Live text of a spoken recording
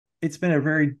it's been a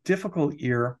very difficult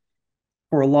year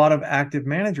for a lot of active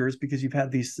managers because you've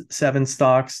had these seven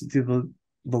stocks do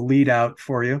the lead out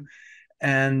for you,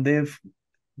 and they've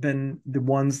been the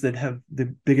ones that have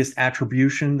the biggest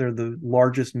attribution. They're the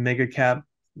largest mega cap,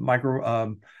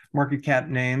 micro market cap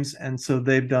names, and so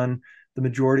they've done the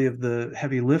majority of the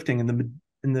heavy lifting. And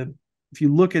the if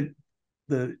you look at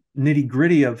the nitty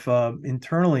gritty of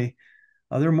internally,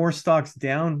 there are more stocks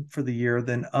down for the year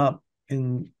than up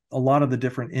in a lot of the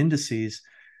different indices.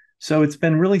 So it's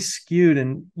been really skewed.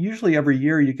 And usually every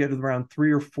year you get around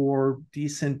three or four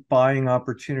decent buying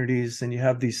opportunities and you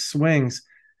have these swings.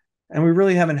 And we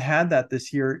really haven't had that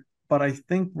this year. But I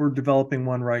think we're developing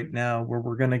one right now where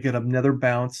we're going to get another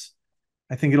bounce.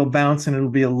 I think it'll bounce and it'll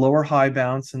be a lower high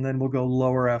bounce, and then we'll go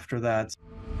lower after that.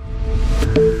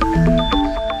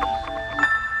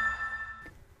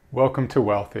 Welcome to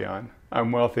Wealthion.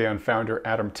 I'm Wealthion founder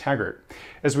Adam Taggart.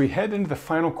 As we head into the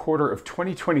final quarter of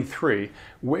 2023,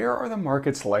 where are the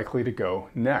markets likely to go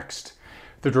next?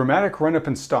 The dramatic run-up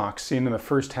in stocks seen in the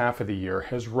first half of the year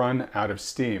has run out of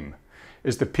steam.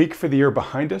 Is the peak for the year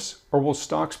behind us, or will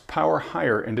stocks power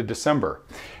higher into December?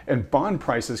 And bond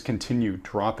prices continue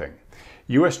dropping.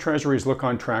 U.S. Treasuries look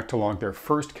on track to log their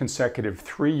first consecutive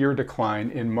three-year decline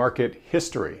in market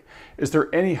history. Is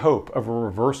there any hope of a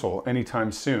reversal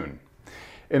anytime soon?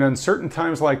 In uncertain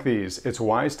times like these, it's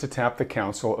wise to tap the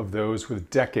counsel of those with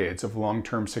decades of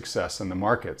long-term success in the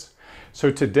markets.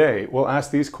 So today, we'll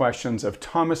ask these questions of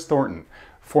Thomas Thorton,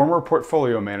 former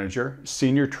portfolio manager,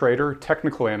 senior trader,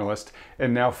 technical analyst,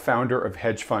 and now founder of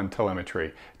Hedgefund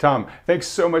Telemetry. Tom, thanks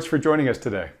so much for joining us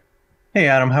today. Hey,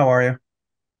 Adam, how are you?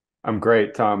 I'm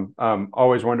great, Tom.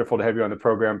 Always wonderful to have you on the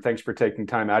program. Thanks for taking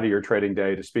time out of your trading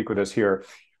day to speak with us here.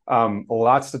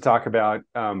 Lots to talk about,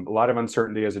 a lot of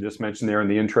uncertainty, as I just mentioned there in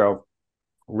the intro.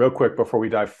 Real quick, before we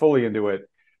dive fully into it,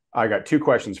 I got two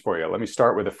questions for you. Let me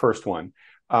start with the first one.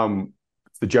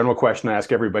 It's the general question I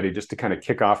ask everybody just to kind of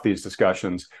kick off these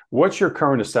discussions. What's your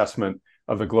current assessment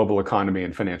of the global economy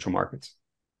and financial markets?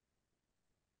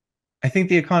 I think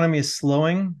the economy is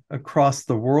slowing across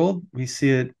the world. We see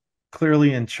it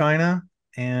clearly in China,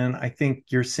 and I think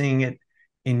you're seeing it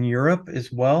in Europe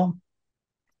as well.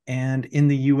 And in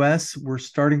the US, we're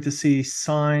starting to see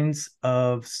signs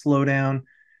of slowdown.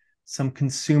 Some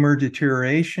consumer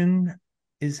deterioration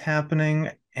is happening.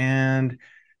 And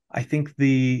I think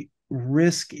the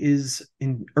risk is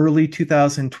in early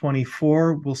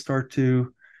 2024, we'll start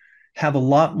to have a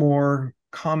lot more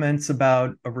comments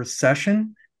about a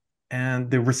recession,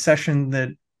 and the recession that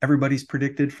everybody's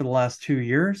predicted for the last 2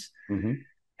 years. Mm-hmm.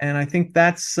 And I think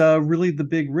that's really the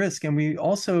big risk. And we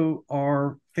also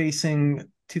are facing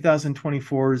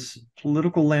 2024's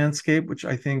political landscape, which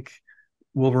I think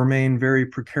will remain very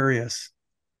precarious.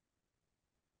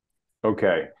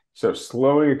 Okay, so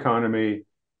slowing economy,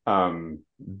 dawning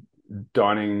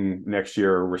next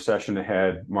year, recession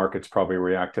ahead, markets probably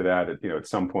react to that at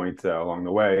some point along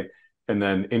the way, and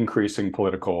then increasing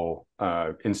political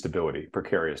instability,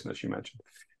 precariousness you mentioned.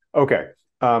 Okay,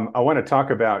 I want to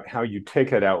talk about how you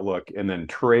take that outlook and then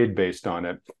trade based on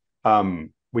it.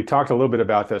 We talked a little bit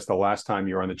about this the last time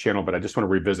you were on the channel, but I just want to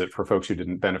revisit for folks who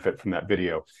didn't benefit from that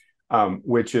video,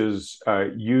 which is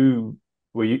you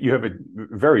have a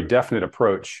very definite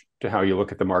approach to how you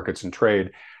look at the markets and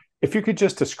trade. If you could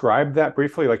just describe that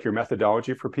briefly, like your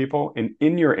methodology for people, and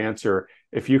in your answer,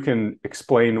 if you can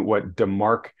explain what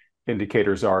DeMark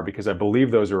indicators are, because I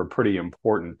believe those are a pretty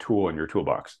important tool in your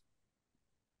toolbox.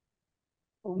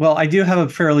 Well, I do have a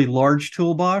fairly large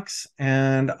toolbox,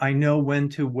 and I know when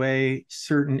to weigh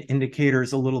certain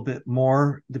indicators a little bit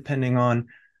more depending on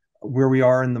where we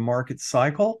are in the market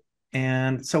cycle.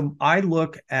 And so I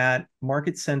look at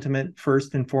market sentiment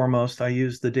first and foremost. I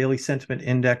use the daily sentiment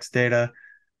index data.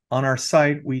 On our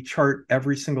site, we chart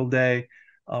every single day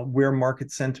where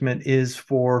market sentiment is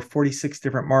for 46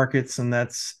 different markets, and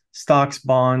that's stocks,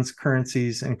 bonds,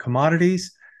 currencies, and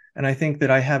commodities. And I think that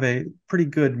I have a pretty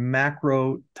good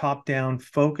macro top-down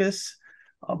focus,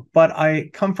 but I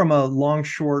come from a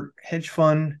long-short hedge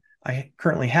fund. I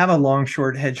currently have a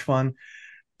long-short hedge fund,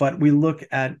 but we look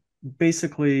at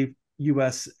basically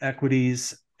U.S.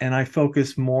 equities, and I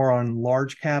focus more on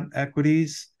large-cap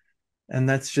equities, and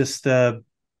that's just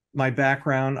my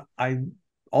background. I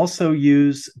also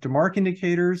use DeMark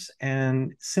indicators,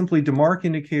 and simply DeMark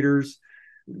indicators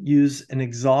use an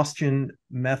exhaustion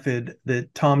method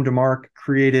that Tom DeMark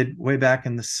created way back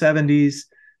in the 70s.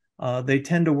 They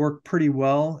tend to work pretty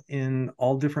well in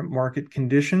all different market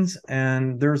conditions,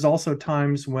 and there's also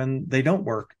times when they don't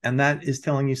work, and that is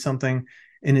telling you something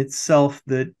in itself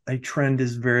that a trend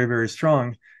is very, very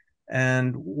strong.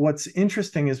 And what's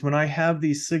interesting is when I have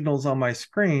these signals on my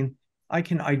screen, I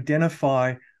can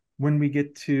identify when we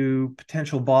get to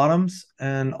potential bottoms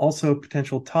and also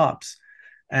potential tops.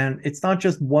 And it's not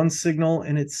just one signal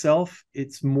in itself,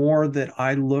 it's more that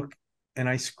I look and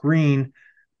I screen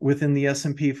within the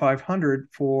S&P 500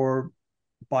 for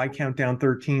buy countdown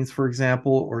 13s, for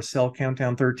example, or sell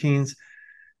countdown 13s.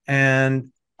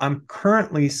 And I'm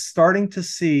currently starting to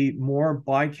see more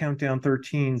buy countdown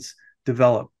 13s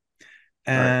develop.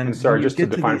 All right. And And when sorry, you just to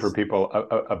get to define for these, people,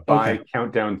 a buy okay,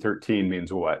 countdown 13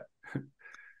 means what?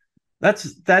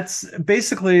 that's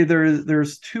basically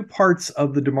there's two parts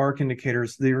of the DeMark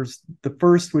indicators. There's the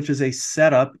first, which is a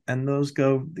setup, and those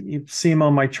go, you see them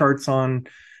on my charts on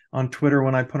Twitter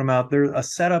when I put them out. There a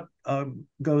setup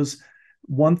goes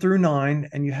 1 through 9,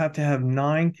 and you have to have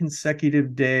 9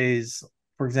 consecutive days,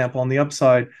 for example, on the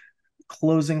upside,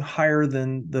 closing higher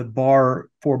than the bar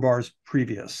 4 bars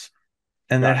previous.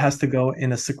 And that Got it. has to go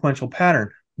in a sequential pattern.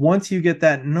 Once you get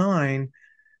that 9,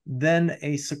 then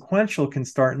a sequential can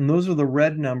start, and those are the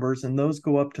red numbers, and those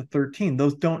go up to 13.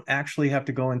 Those don't actually have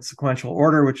to go in sequential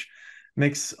order, which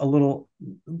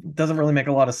doesn't really make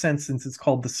a lot of sense since it's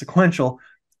called the sequential.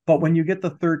 But when you get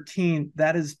the 13,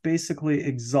 that is basically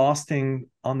exhausting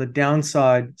on the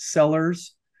downside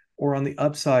sellers or on the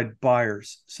upside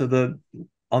buyers. So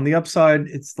on the upside,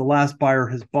 it's the last buyer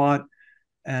has bought,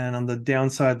 and on the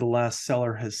downside, the last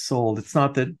seller has sold. It's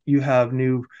not that you have a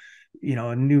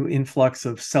new influx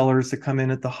of sellers that come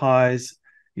in at the highs.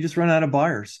 You just run out of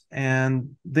buyers,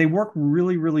 and they work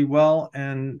really, really well.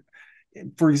 And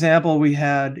for example, we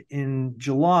had in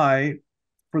July,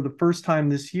 for the first time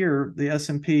this year, the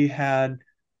S&P had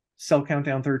sell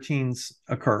countdown 13s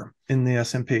occur in the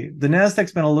S&P. The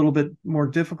Nasdaq's been a little bit more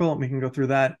difficult. We can go through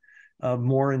that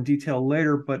more in detail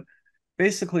later, but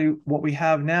basically what we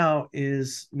have now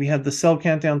is we had the sell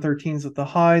countdown 13s at the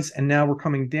highs, and now we're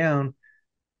coming down,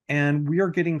 and we are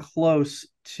getting close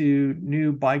to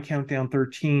new buy countdown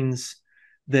 13s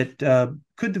that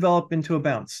could develop into a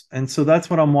bounce. And so that's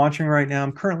what I'm watching right now.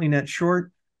 I'm currently net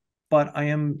short, but I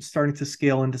am starting to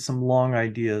scale into some long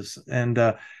ideas. And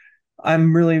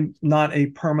I'm really not a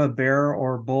perma bear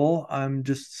or bull. I'm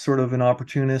just sort of an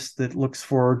opportunist that looks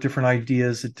for different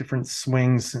ideas at different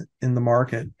swings in the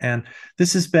market. And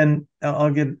this has been,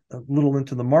 I'll get a little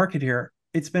into the market here.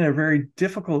 It's been a very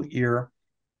difficult year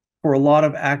for a lot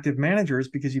of active managers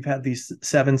because you've had these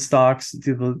 7 stocks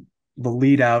do the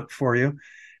lead out for you,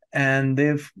 and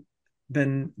they've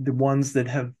been the ones that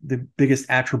have the biggest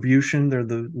attribution. They're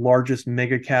the largest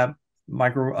mega cap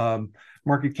micro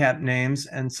market cap names,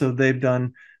 and so they've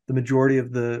done the majority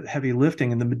of the heavy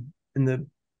lifting. And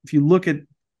if you look at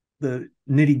the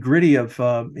nitty gritty of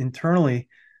internally,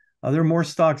 there are more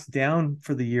stocks down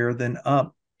for the year than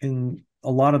up in a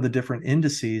lot of the different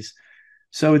indices.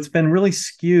 So it's been really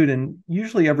skewed, and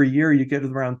usually every year you get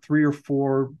around 3 or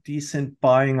 4 decent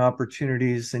buying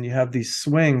opportunities, and you have these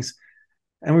swings.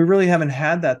 And we really haven't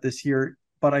had that this year,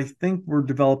 but I think we're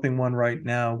developing one right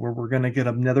now where we're going to get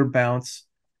another bounce.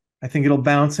 I think it'll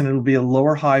bounce, and it'll be a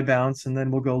lower high bounce, and then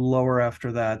we'll go lower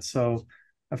after that. So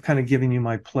I've kind of given you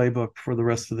my playbook for the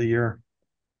rest of the year.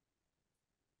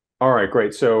 All right,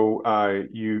 great. So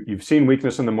you've seen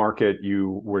weakness in the market.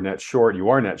 You were net short. You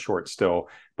are net short still,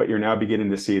 but you're now beginning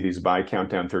to see these buy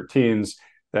countdown 13s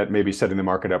that may be setting the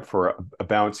market up for a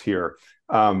bounce here.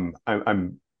 I'm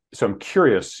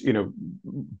curious.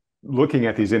 Looking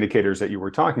at these indicators that you were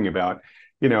talking about,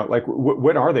 like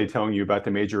what are they telling you about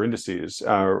the major indices?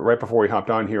 Right before we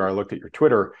hopped on here, I looked at your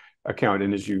Twitter account,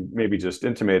 and as you maybe just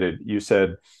intimated, you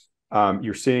said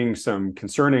you're seeing some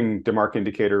concerning DeMark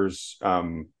indicators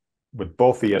with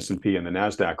both the S&P and the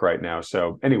Nasdaq right now.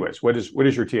 So, anyways, what is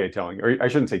your TA telling you? Or I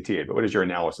shouldn't say TA, but what is your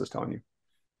analysis telling you?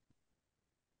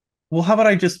 Well, how about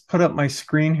I just put up my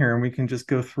screen here and we can just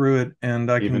go through it, and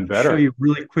I Even can show better. you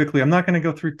really quickly. I'm not going to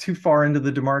go through too far into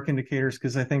the DeMark indicators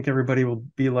because I think everybody will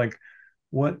be like,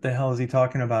 what the hell is he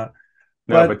talking about?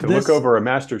 No, But but to look this, over a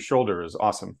master's shoulder is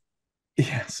awesome.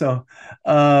 yeah,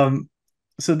 um,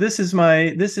 so this is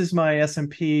my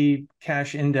S&P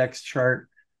cash index chart.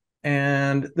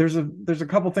 And there's a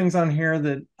couple things on here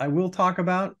that I will talk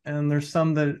about, and there's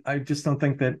some that I just don't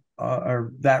think that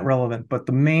are that relevant. But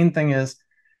the main thing is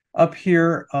up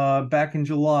here, back in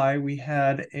July, we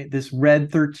had this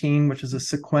red 13, which is a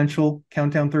sequential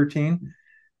countdown 13,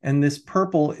 and this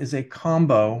purple is a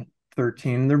combo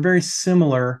 13. They're very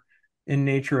similar in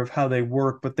nature of how they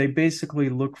work, but they basically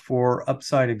look for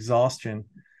upside exhaustion.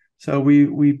 So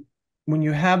we when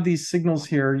you have these signals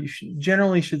here, you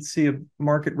generally should see a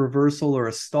market reversal or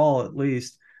a stall at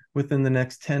least within the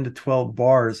next 10 to 12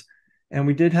 bars. And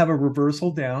we did have a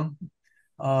reversal down.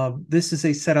 This is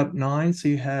a setup 9, so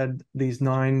you had these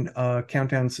 9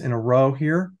 countdowns in a row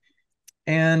here.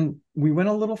 And we went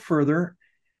a little further,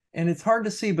 and it's hard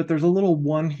to see, but there's a little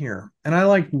one here. And I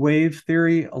like wave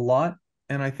theory a lot.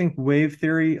 And I think wave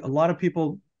theory, a lot of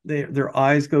people, their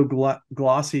eyes go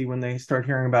glossy when they start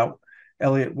hearing about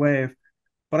Elliott wave.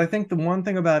 But I think the one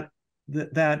thing about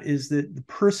that is that the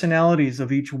personalities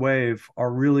of each wave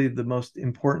are really the most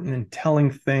important and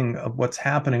telling thing of what's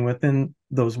happening within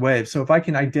those waves. So if I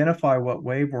can identify what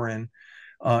wave we're in,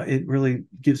 it really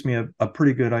gives me a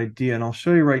pretty good idea. And I'll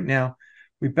show you right now.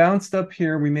 We bounced up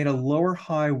here. We made a lower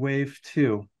high wave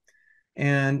 2.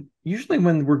 And usually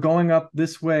when we're going up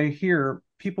this way here,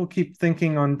 people keep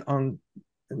thinking on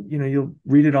you'll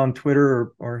read it on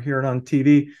Twitter or hear it on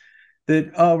TV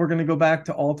that, oh, we're going to go back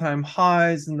to all-time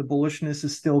highs and the bullishness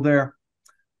is still there.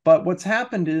 But what's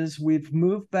happened is we've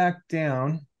moved back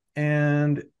down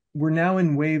and we're now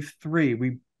in wave 3.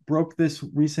 We broke this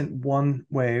recent 1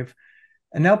 wave.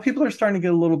 And now people are starting to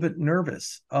get a little bit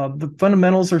nervous. The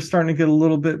fundamentals are starting to get a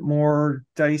little bit more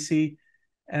dicey,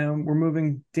 and we're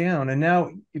moving down. And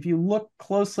now, if you look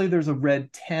closely, there's a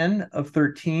red 10 of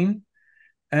 13.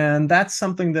 And that's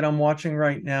something that I'm watching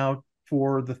right now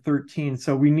for the 13.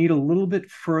 So we need a little bit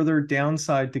further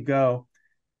downside to go.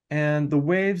 And the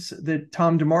waves that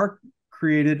Tom DeMark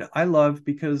created, I love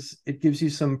because it gives you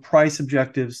some price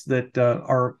objectives that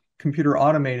are computer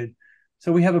automated.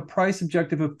 So we have a price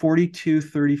objective of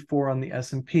 42.34 on the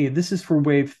S&P. This is for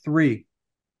wave 3.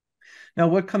 Now,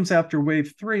 what comes after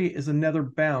wave 3 is another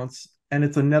bounce, and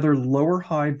it's another lower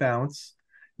high bounce.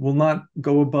 Will not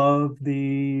go above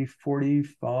the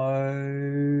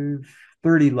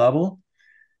 45.30 level.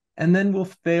 And then we'll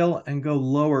fail and go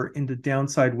lower into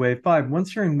downside wave 5.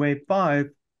 Once you're in wave 5,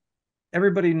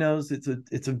 everybody knows it's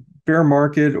a bear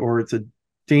market or it's a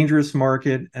dangerous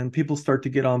market, and people start to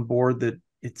get on board that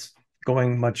it's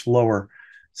going much lower.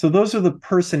 So those are the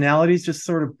personalities, just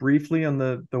sort of briefly on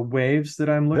the waves that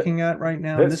I'm looking at right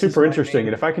now. That's super interesting.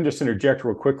 And if I can just interject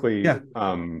real quickly, yeah.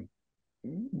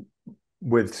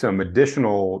 With some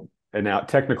additional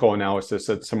technical analysis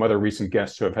that some other recent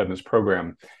guests who have had in this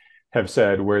program have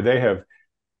said, where they have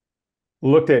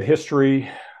looked at history.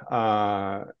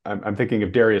 I'm thinking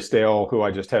of Darius Dale, who I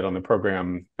just had on the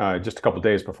program just a couple of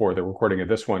days before the recording of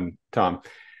this one, Tom.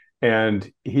 And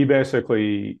he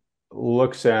basically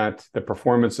looks at the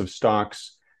performance of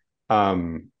stocks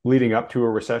leading up to a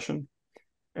recession.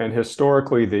 And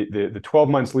historically, the 12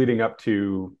 months leading up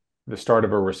to the start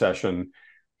of a recession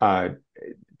tend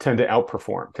to be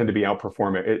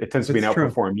outperform. It tends to be an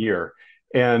outperform year.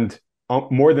 And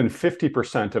more than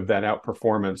 50% of that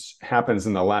outperformance happens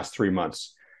in the last 3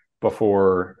 months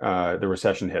before the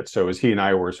recession hits. So as he and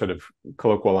I were sort of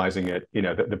colloquializing it,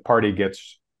 the party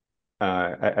gets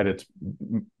at its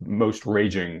most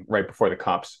raging right before the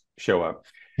cops show up.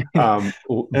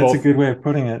 That's a good way of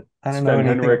putting it. I don't know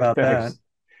anything about that.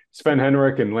 Sven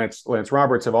Henrik and Lance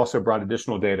Roberts have also brought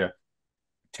additional data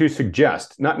to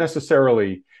suggest, not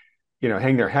necessarily,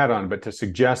 hang their hat on, but to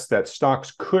suggest that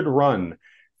stocks could run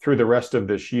through the rest of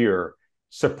this year,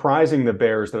 surprising the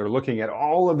bears that are looking at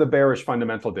all of the bearish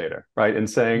fundamental data, right? And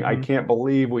saying, I can't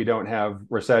believe we don't have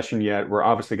recession yet. We're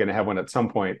obviously going to have one at some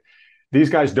point. These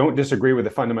guys don't disagree with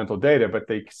the fundamental data, but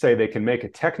they say they can make a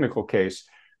technical case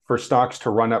for stocks to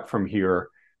run up from here,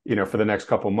 for the next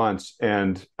couple months.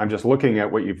 And I'm just looking at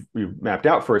what you've mapped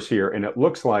out for us here. And it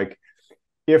looks like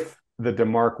if the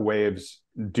DeMark waves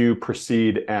do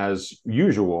proceed as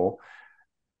usual,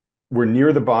 we're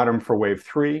near the bottom for wave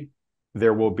 3.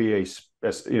 There will be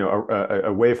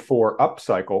a wave 4 up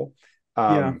cycle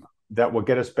that will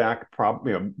get us back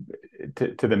probably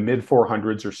to the mid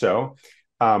 400s or so,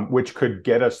 which could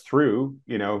get us through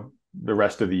the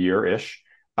rest of the year ish,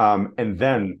 and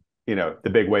then the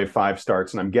big wave 5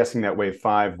 starts. And I'm guessing that wave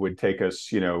 5 would take us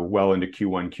well into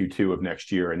Q1, Q2 of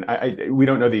next year. And we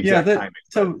don't know the exact timing.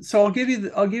 So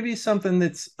I'll give you something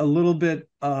that's a little bit.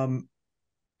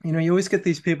 You always get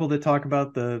these people that talk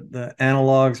about the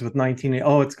analogs with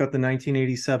it's got the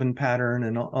 1987 pattern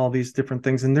and all these different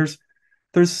things. And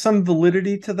there's some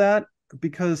validity to that,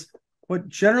 because what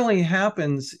generally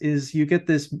happens is you get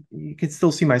this, you can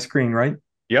still see my screen, right?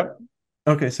 Yep.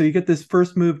 Okay. So you get this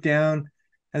first move down,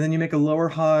 and then you make a lower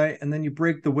high, and then you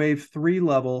break the wave 3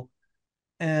 level.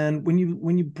 And when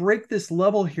you break this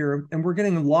level here, and we're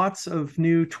getting lots of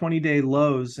new 20-day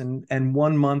lows and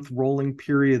 1 month rolling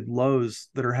period lows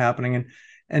that are happening.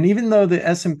 And even though the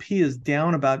S&P is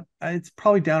down it's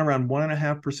probably down around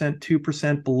 1.5%,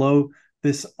 2% below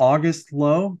this August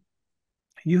low,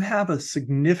 you have a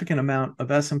significant amount of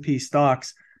S&P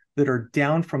stocks that are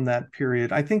down from that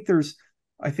period. I think there's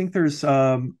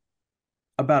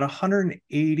about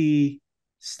 180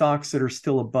 stocks that are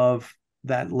still above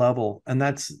that level, and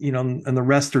that's, and the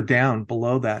rest are down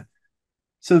below that.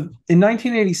 So in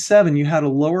 1987, you had a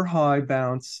lower high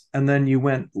bounce, and then you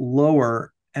went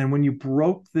lower. And when you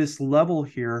broke this level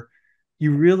here,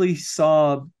 you really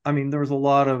saw, I mean, there was a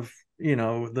lot of,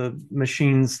 the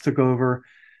machines took over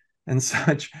and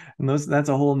such, and that's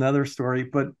a whole nother story.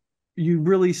 But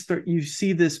you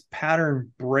see this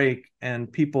pattern break,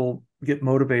 and people get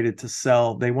motivated to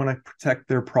sell. They want to protect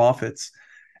their profits.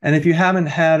 And if you haven't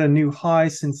had a new high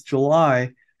since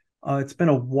July, it's been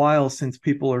a while since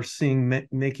people are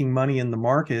making money in the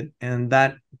market, and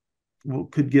that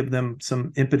could give them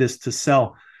some impetus to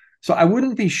sell. So I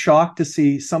wouldn't be shocked to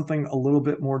see something a little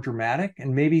bit more dramatic,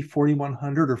 and maybe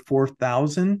 4,100 or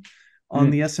 4,000 on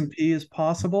the S&P is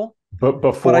possible. But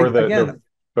before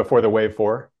before the wave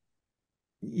four?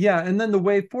 Yeah, and then the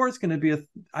wave four is going to be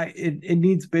it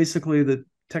needs basically the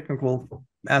technical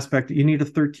aspect. You need a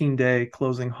 13-day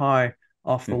closing high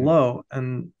off the low,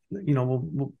 and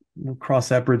we'll cross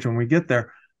that bridge when we get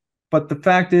there. But the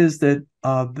fact is that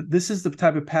this is the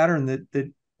type of pattern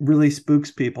that really spooks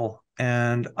people.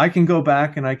 And I can go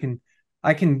back and I can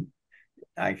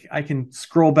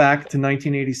scroll back to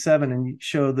 1987 and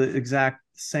show the exact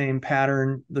same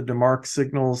pattern. The DeMark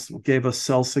signals gave us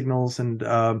sell signals, and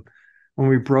when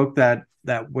we broke that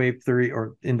wave three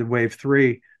or into wave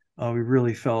three, we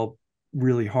really fell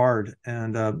really hard,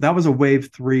 and that was a wave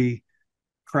three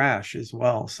crash as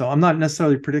well. So I'm not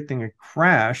necessarily predicting a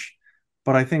crash,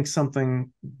 but I think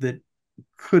something that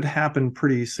could happen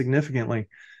pretty significantly.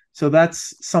 So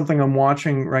that's something I'm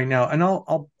watching right now, and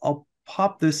I'll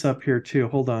pop this up here too.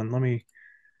 Hold on,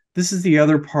 this is the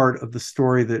other part of the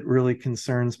story that really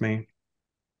concerns me,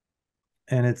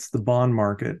 and it's the bond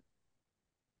market.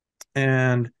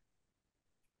 And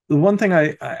the one thing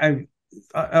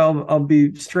I'll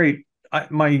be straight.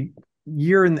 My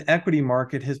year in the equity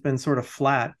market has been sort of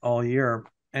flat all year,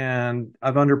 and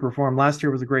I've underperformed. Last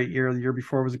year was a great year. The year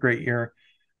before was a great year.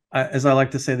 As I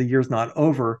like to say, the year's not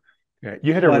over. Yeah,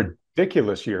 you had a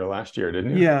ridiculous year last year,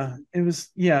 didn't you? Yeah, it was.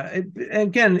 Yeah,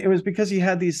 again, it was because you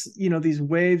had these, these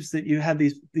waves, that you had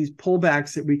these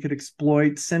pullbacks that we could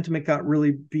exploit. Sentiment got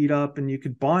really beat up, and you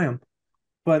could buy them.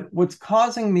 But what's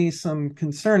causing me some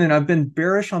concern, and I've been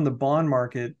bearish on the bond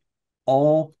market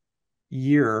all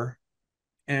year,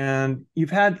 and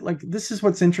you've had, this is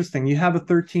what's interesting. You have a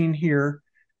 13 here,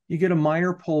 you get a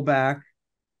minor pullback,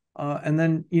 and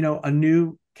then, a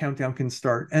new countdown can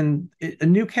start. And a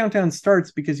new countdown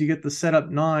starts because you get the setup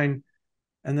 9,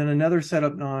 and then another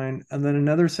setup 9, and then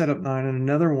another setup 9, and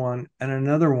another one, and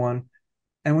another one.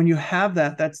 And when you have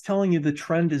that, that's telling you the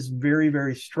trend is very,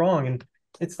 very strong. And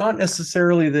it's not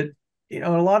necessarily that, a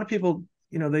lot of people,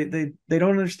 they don't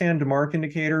understand DeMark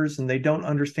indicators, and they don't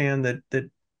understand that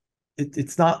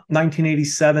it's not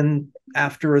 1987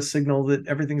 after a signal that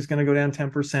everything's going to go down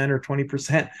 10% or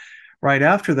 20% right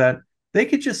after that. They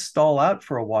could just stall out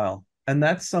for a while. And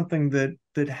that's something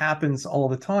that happens all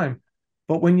the time.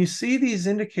 But when you see these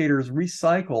indicators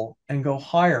recycle and go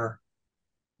higher,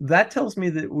 that tells me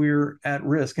that we're at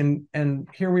risk. And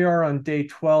here we are on day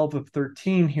 12 of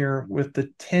 13 here with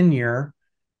the 10-year.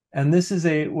 And this is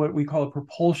what we call a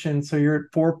propulsion. So you're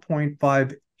at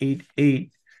 4.588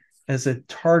 as a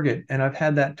target. And I've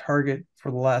had that target for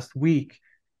the last week,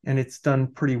 and it's done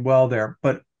pretty well there.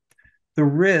 But the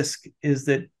risk is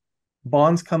that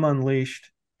bonds come unleashed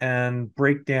and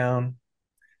break down,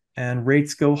 and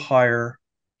rates go higher,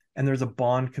 and there's a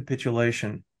bond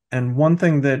capitulation. And one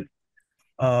thing that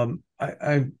I'll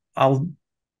hold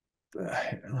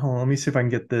on, let me see if I can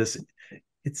get this.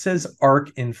 It says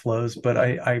ARC inflows, but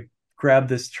I grabbed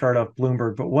this chart off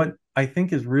Bloomberg. But what I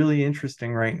think is really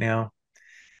interesting right now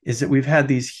is that we've had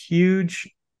these huge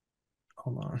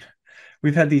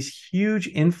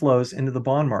inflows into the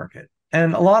bond market.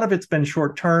 And a lot of it's been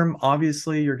short term.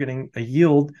 Obviously, you're getting a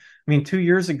yield. I mean, 2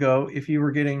 years ago, if you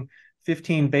were getting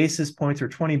 15 basis points or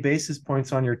 20 basis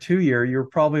points on your 2-year, you're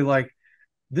probably like,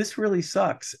 this really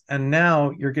sucks. And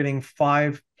now you're getting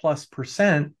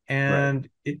 5+%, and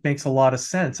it makes a lot of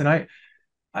sense. And I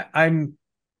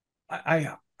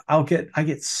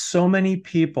get so many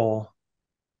people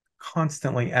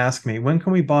constantly ask me, when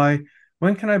can I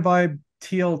buy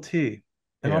TLT?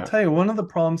 And I'll tell you, one of the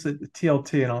problems at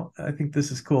TLT, and I think this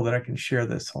is cool that I can share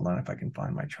this. Hold on, if I can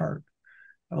find my chart.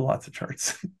 I have lots of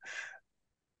charts.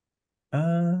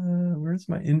 Where's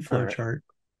my inflow chart?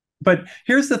 But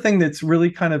here's the thing that's really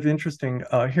kind of interesting.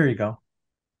 Here you go.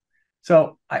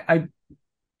 So I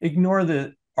ignore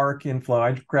the ARC inflow.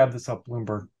 I grabbed this off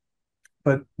Bloomberg.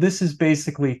 But this is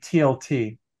basically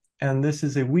TLT. And this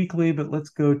is a weekly, but let's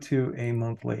go to a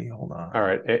monthly. Hold on. All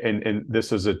right. And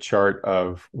this is a chart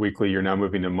of weekly. You're now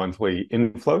moving to monthly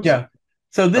inflows? Yeah.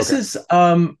 So Okay. this is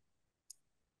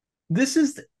this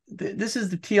is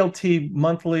the TLT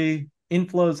monthly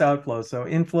inflows, outflows. So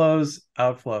inflows,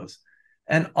 outflows.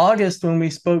 And August, when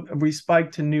we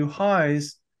spiked to new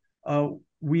highs.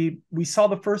 We saw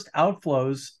the first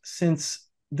outflows since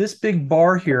this big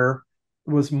bar here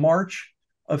was March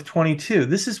of 22.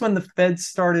 This is when the Fed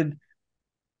started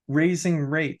raising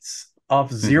rates off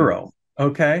Mm-hmm. zero.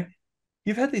 Okay.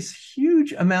 You've had this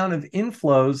huge amount of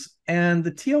inflows, and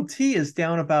the TLT is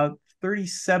down about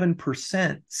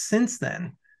 37% since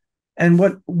then. And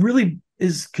what really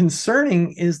is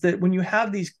concerning is that when you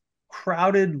have these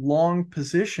crowded long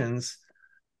positions,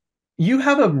 you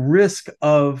have a risk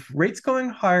of rates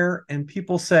going higher and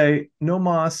people say, no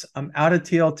mas, I'm out of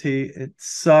TLT, it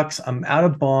sucks, I'm out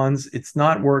of bonds, it's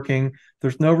not working,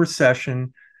 there's no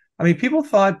recession. I mean, people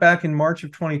thought back in March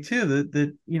of 22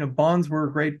 that bonds were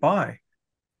a great buy.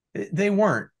 They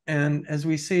weren't. And as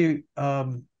we see,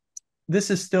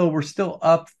 we're still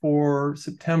up for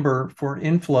September for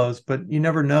inflows, but you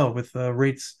never know with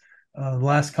rates the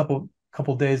last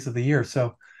couple days of the year.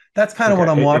 So that's kind of what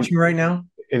I'm Okay. watching right now.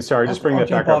 And sorry, just bring I'll that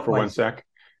back jump up off for my. one sec.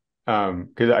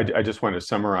 Because I just want to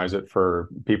summarize it for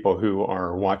people who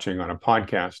are watching on a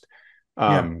podcast.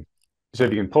 Yeah. So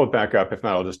if you can pull it back up, if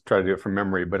not, I'll just try to do it from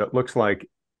memory. But it looks like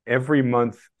every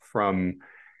month from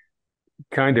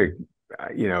kind of,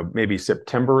 maybe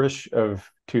September-ish of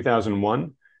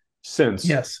 2001 since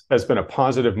Yes. has been a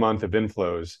positive month of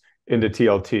inflows into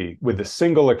TLT, with the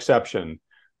single exception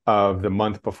of the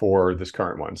month before this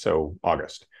current one, so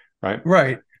August, right?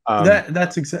 Right. Um,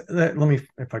 That's exactly that. Let me,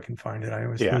 if I can find it. I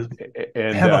always Yeah, lose.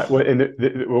 and Have a.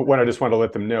 what I just want to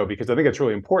let them know, because I think it's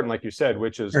really important, like you said,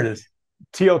 which is There it is.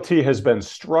 TLT has been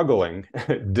struggling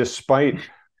despite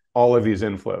all of these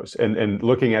inflows. And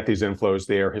looking at these inflows,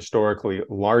 they are historically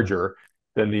larger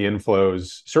than the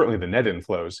inflows, certainly the net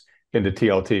inflows into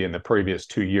TLT in the previous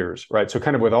 2 years, right? So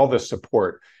kind of with all this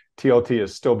support, TLT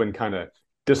has still been kind of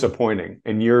disappointing.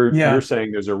 And you're Yeah.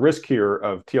 saying there's a risk here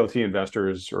of TLT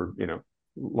investors, or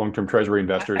long-term treasury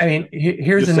investors, I mean,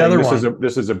 here's just saying another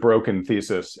this is one. a broken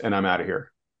thesis and I'm out of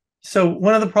here. So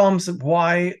one of the problems of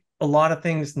why a lot of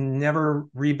things never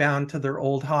rebound to their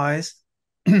old highs.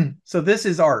 So this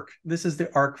is ARK. This is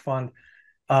the ARK fund.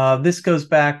 This goes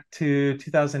back to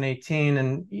 2018,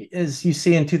 and as you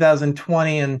see in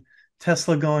 2020, and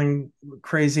Tesla going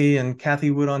crazy, and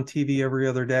Kathy Wood on TV every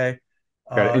other day.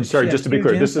 Got it. And She sorry, had just to be huge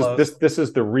clear, this is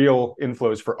inflows. the real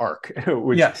inflows for ARK,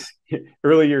 which Yes.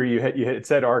 earlier you had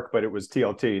said ARK, but it was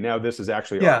TLT. Now this is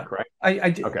actually Yeah. ARK,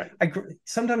 right? Okay.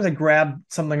 Sometimes I grab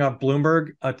something off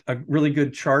Bloomberg, a really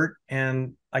good chart,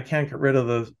 and I can't get rid of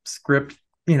the script.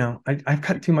 I've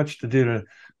got too much to do to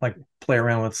like play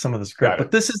around with some of the script. Got But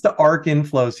it. this is the ARK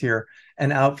inflows here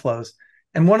and outflows.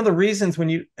 And one of the reasons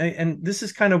and this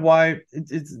is kind of why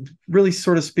it really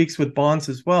sort of speaks with bonds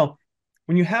as well.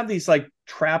 When you have these like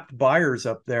trapped buyers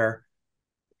up there,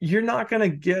 you're not going to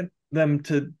get them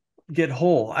to get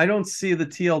whole. I don't see the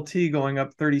TLT going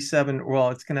up 37.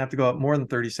 Well, it's going to have to go up more than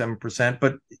 37%.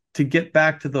 But to get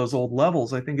back to those old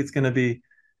levels, I think it's going to be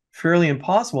fairly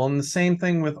impossible. And the same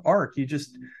thing with ARK.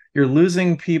 You're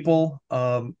losing people,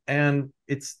 and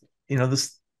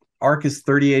this ARK is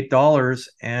 $38,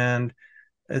 and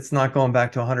it's not going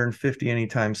back to 150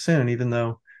 anytime soon, even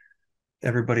though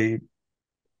everybody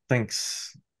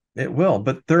thinks it will.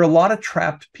 But there are a lot of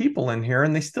trapped people in here,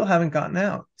 and they still haven't gotten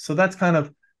out. So that's kind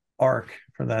of ARK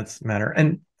for that matter.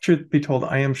 And truth be told,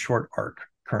 I am short ARK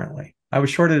currently. I was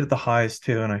shorted at the highs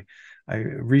too, and I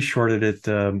reshorted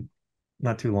it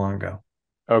not too long ago.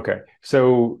 Okay.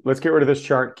 So let's get rid of this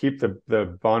chart. Keep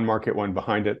the bond market one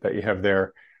behind it that you have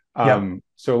there. Yep.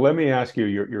 So let me ask you,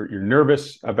 you're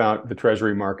nervous about the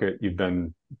treasury market. You've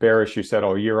been bearish, you said,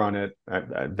 all year on it.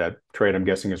 That trade, I'm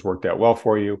guessing, has worked out well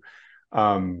for you.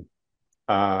 I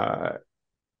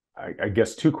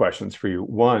guess two questions for you.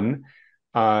 One,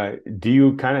 do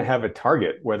you kind of have a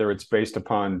target, whether it's based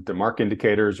upon the mark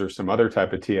indicators or some other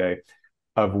type of TA,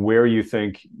 of where you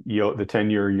think the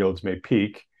 10-year yields may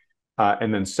peak?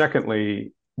 And then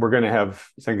secondly, we're going to have,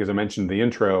 I think, as I mentioned in the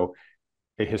intro,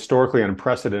 a historically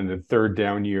unprecedented third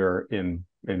down year in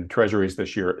treasuries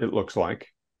this year, it looks like,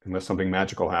 unless something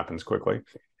magical happens quickly.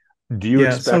 Do you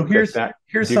Yeah. So expect here's do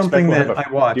you expect something we'll have that I do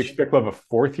you watch. expect we'll have a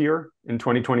fourth year in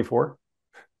 2024?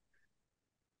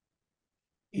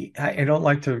 I don't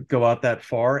like to go out that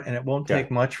far, and it won't Yeah.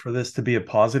 take much for this to be a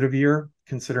positive year,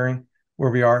 considering where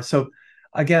we are. So,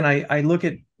 again, I look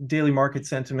at daily market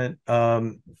sentiment,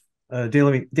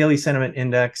 daily sentiment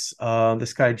index.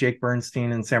 This guy Jake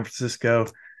Bernstein in San Francisco,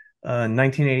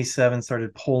 1987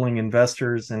 started polling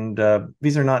investors, and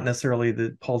these are not necessarily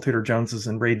the Paul Tudor Joneses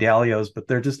and Ray Dalios, but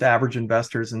they're just average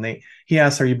investors. And he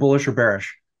asks, "Are you bullish or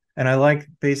bearish?" And I like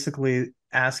basically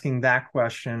asking that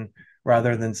question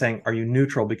rather than saying, "Are you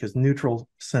neutral?" Because neutral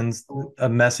sends a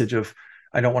message of,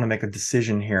 "I don't want to make a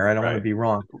decision here. I don't want to be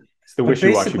wrong." It's the But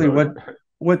wishy-washy basically,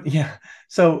 mode. yeah.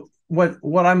 So what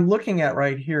I'm looking at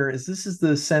right here is this is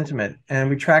the sentiment, and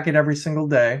we track it every single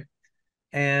day.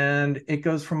 And it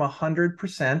goes from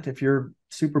 100%. If you're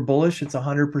super bullish, it's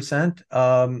 100%,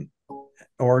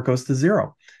 or it goes to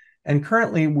zero. And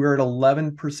currently, we're at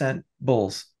 11%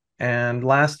 bulls. And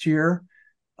last year,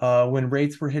 when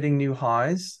rates were hitting new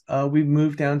highs, we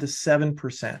moved down to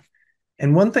 7%.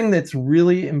 And one thing that's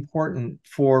really important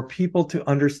for people to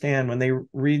understand when they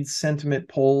read sentiment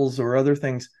polls or other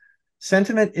things,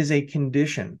 sentiment is a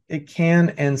condition. It can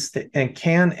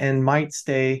and might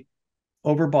stay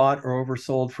overbought or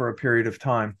oversold for a period of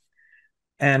time.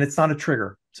 And it's not a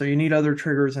trigger. So you need other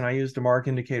triggers, and I use the mark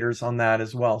indicators on that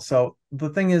as well. So the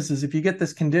thing is if you get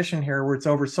this condition here where it's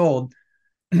oversold,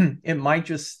 it might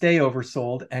just stay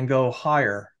oversold and go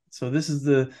higher. So this is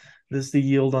the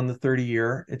yield on the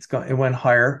 30-year. It went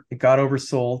higher. It got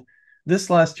oversold. This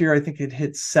last year, I think it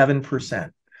hit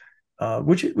 7%,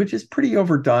 which is pretty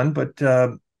overdone. But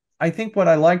I think what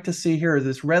I like to see here,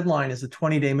 this red line is a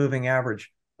 20-day moving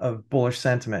average of bullish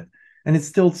sentiment, and it's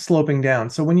still sloping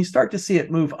down. So when you start to see it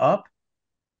move up,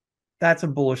 that's a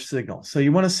bullish signal. So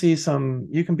you want to see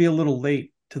you can be a little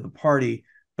late to the party,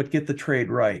 but get the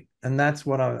trade right. And that's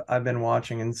what I've been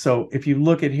watching. And so if you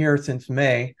look at here since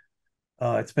May,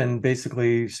 it's been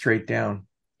basically straight down.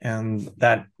 And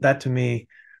that to me,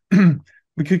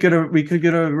 we could get a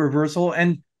reversal,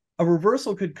 and a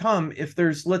reversal could come if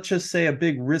there's, let's just say, a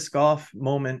big risk off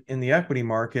moment in the equity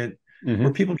market. Mm-hmm.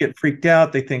 Where people get freaked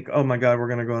out. They think, "Oh my God, we're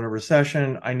going to go into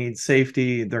recession. I need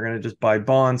safety." They're going to just buy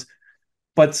bonds.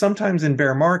 But sometimes in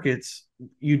bear markets,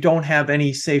 you don't have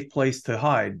any safe place to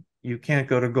hide. You can't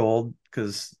go to gold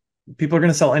because people are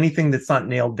going to sell anything that's not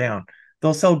nailed down.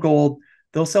 They'll sell gold.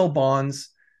 They'll sell bonds.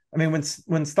 I mean,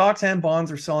 when stocks and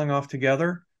bonds are selling off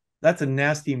together, that's a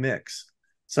nasty mix.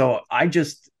 So I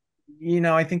just,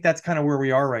 I think that's kind of where we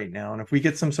are right now. And if we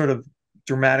get some sort of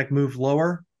dramatic move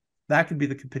lower, that could be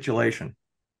the capitulation.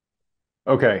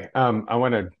 Okay, I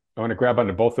want to grab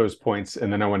onto both those points,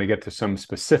 and then I want to get to some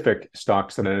specific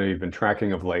stocks that I know you've been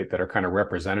tracking of late that are kind of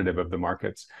representative of the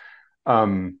markets.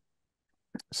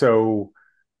 So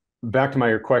back to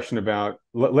my question about,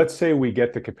 let's say we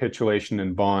get the capitulation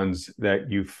in bonds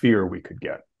that you fear we could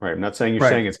get, right? I'm not saying you're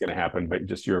saying it's going to happen, but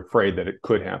just you're afraid that it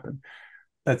could happen.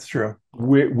 That's true.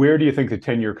 Where do you think the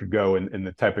 10-year could go in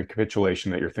the type of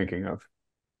capitulation that you're thinking of?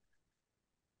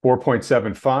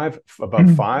 4.75,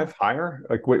 above 5, higher?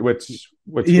 Like what's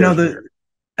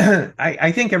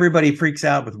I think everybody freaks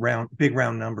out with big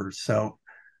round numbers. So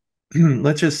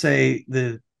let's just say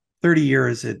the 30-year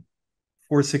is at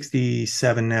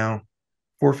 467 now,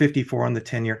 454 on the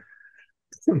 10-year.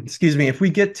 Excuse me. If we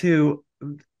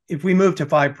move to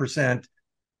 5%,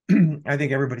 I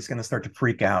think everybody's going to start to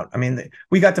freak out. I mean,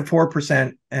 we got to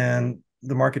 4% and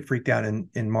the market freaked out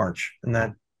in March, and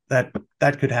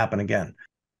that could happen again.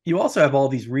 You also have all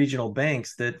these regional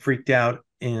banks that freaked out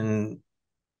in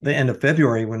the end of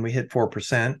February when we hit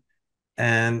 4%,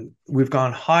 and we've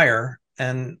gone higher,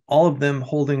 and all of them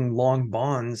holding long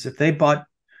bonds. If they bought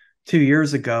 2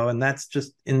 years ago, and that's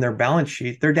just in their balance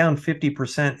sheet, they're down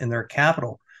 50% in their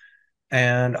capital.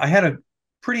 And I had a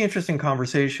pretty interesting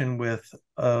conversation with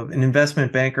an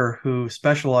investment banker who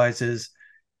specializes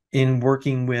in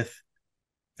working with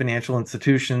financial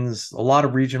institutions, a lot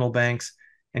of regional banks.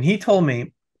 And he told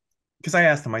me, because I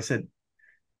asked him, I said,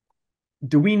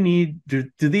 do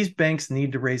these banks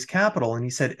need to raise capital? And he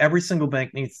said, every single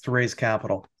bank needs to raise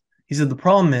capital. He said, the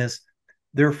problem is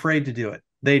they're afraid to do it.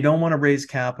 They don't want to raise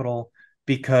capital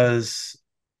because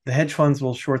the hedge funds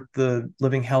will short the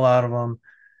living hell out of them.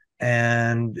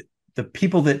 And the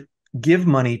people that give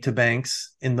money to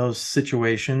banks in those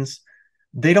situations,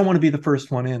 they don't want to be the first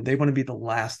one in. They want to be the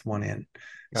last one in.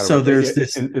 So there's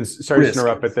this. And sorry to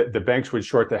interrupt, but the banks would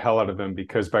short the hell out of them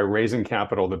because by raising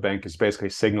capital, the bank is basically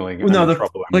signaling, well, no,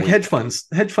 trouble. Like hedge funds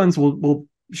will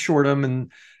short them, and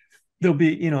they'll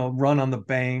be run on the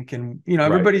bank, and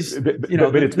everybody's but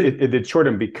it short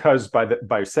them because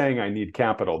by saying I need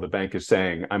capital, the bank is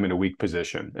saying I'm in a weak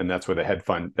position, and that's where the hedge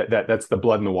fund that's the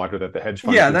blood in the water that the hedge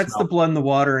funds that's the blood in the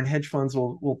water, and hedge funds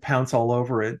will pounce all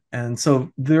over it, and so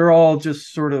they're all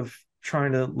just sort of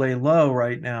trying to lay low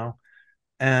right now.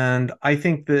 And I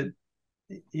think that,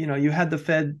 you had the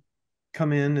Fed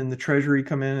come in and the Treasury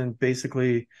come in and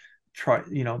basically try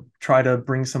to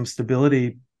bring some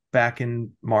stability back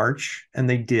in March, and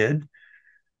they did.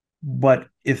 But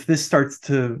if this starts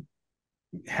to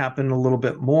happen a little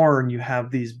bit more, and you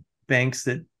have these banks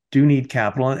that do need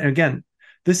capital, and again,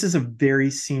 this is a very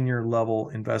senior level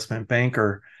investment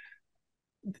banker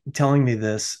telling me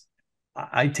this,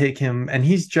 I take him, and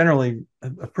he's generally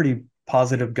a pretty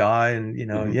positive guy, and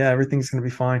yeah, everything's going to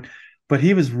be fine. But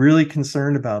he was really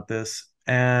concerned about this,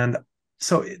 and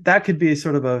so that could be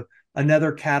sort of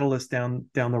another catalyst down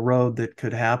the road that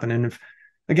could happen. And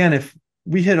if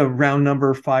we hit a round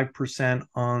number 5%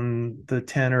 on the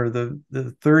 10 or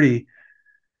the 30,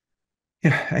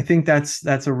 yeah, I think that's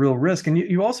a real risk. And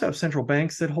you also have central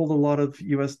banks that hold a lot of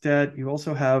U.S. debt. You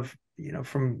also have,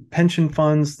 from pension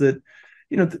funds that,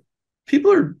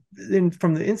 people are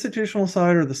from the institutional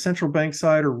side or the central bank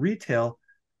side or retail.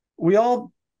 We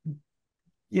all,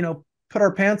 put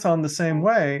our pants on the same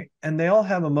way, and they all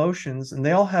have emotions, and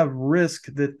they all have risk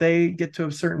that they get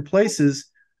to certain places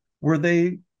where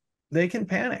they can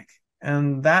panic,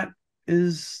 and that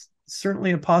is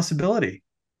certainly a possibility.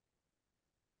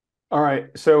 All right,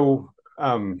 so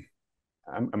I'm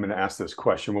going to ask this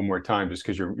question one more time, just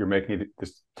because you're making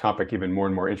this topic even more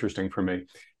and more interesting for me.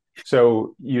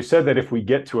 So you said that if we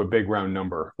get to a big round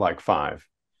number like 5,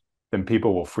 then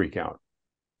people will freak out.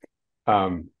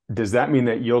 Does that mean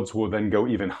that yields will then go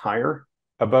even higher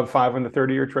above 5 on the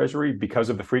 30-year Treasury because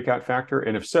of the freak out factor?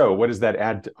 And if so, what does that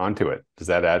add onto it? Does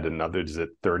that add another? Does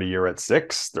it 30-year at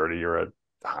 6, 30-year at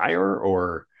higher?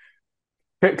 Or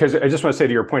because I just want to say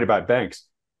to your point about banks,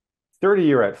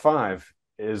 30-year at 5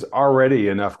 is already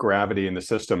enough gravity in the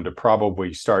system to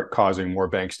probably start causing more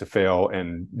banks to fail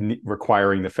and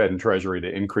requiring the Fed and Treasury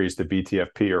to increase the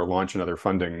BTFP or launch another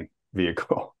funding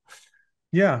vehicle.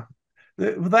 Yeah,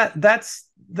 that's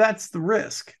the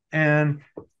risk. And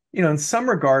in some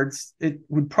regards, it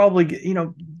would probably get,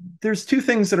 there's two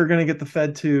things that are going to get the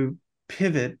Fed to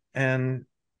pivot and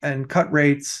cut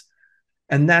rates,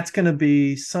 and that's going to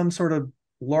be some sort of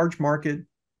large market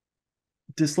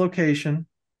dislocation,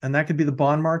 and that could be the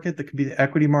bond market, that could be the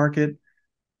equity market,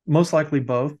 most likely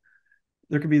both.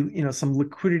 There could be some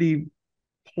liquidity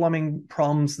plumbing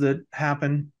problems that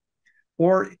happen,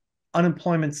 or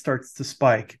unemployment starts to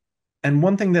spike. And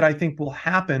one thing that I think will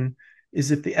happen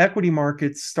is if the equity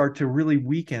markets start to really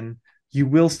weaken, you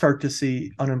will start to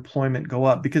see unemployment go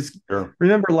up. Because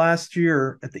remember last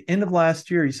year, at the end of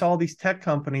last year, you saw all these tech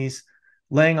companies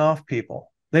laying off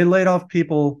people. They laid off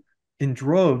people in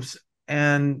droves,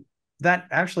 and that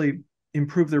actually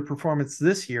improved their performance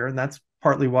this year. And that's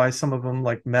partly why some of them,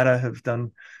 like Meta, have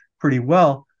done pretty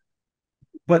well.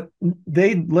 But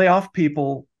they lay off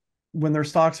people when their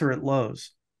stocks are at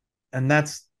lows. And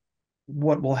that's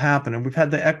what will happen. And we've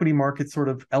had the equity market sort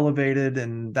of elevated,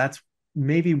 and that's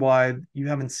maybe why you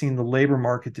haven't seen the labor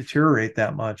market deteriorate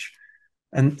that much.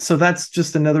 And so that's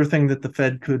just another thing that the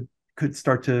Fed could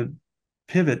start to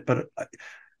pivot. But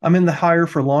I'm in the higher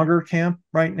for longer camp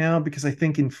right now, because I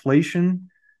think inflation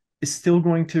is still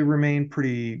going to remain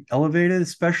pretty elevated,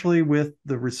 especially with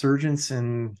the resurgence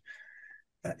in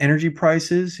energy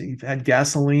prices. You've had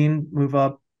gasoline move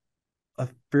up a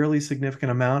fairly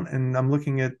significant amount, and I'm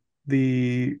looking at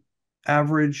the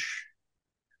average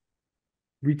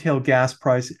retail gas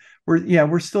price.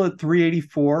 We're still at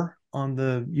 384 on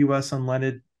the U.S.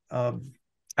 unleaded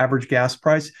average gas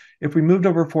price. If we moved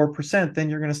over 4%, then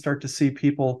you're going to start to see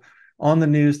people on the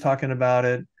news talking about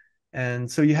it.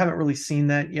 And so you haven't really seen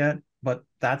that yet, but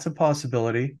that's a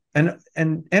possibility. And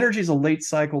energy is a late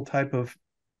cycle type of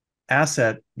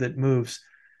asset that moves.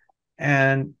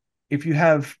 And if you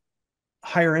have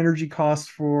higher energy costs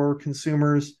for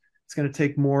consumers, it's going to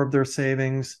take more of their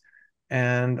savings.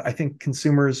 And I think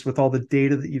consumers, with all the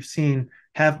data that you've seen,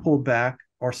 have pulled back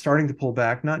or starting to pull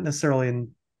back, not necessarily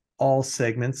in all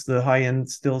segments. The high end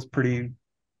still is pretty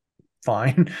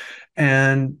fine.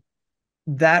 And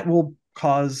that will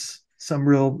cause some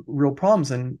real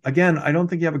problems. And again, I don't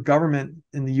think you have a government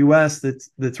in the US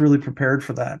that's really prepared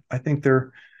for that. I think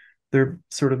they're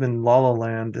sort of in la la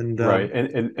land. And right,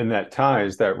 and that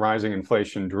ties that rising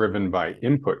inflation driven by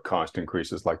input cost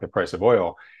increases like the price of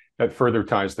oil, that further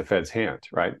ties the Fed's hand,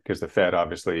 right? Because the Fed,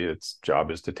 obviously, its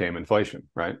job is to tame inflation,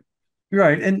 right?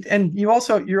 Right, and you're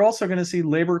also going to see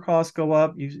labor costs go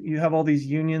up. You have all these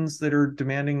unions that are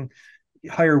demanding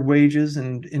higher wages,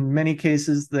 and in many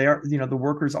cases they are, the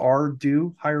workers are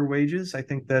due higher wages. I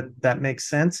think that makes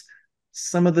sense.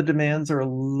 Some of the demands are a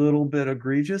little bit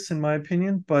egregious, in my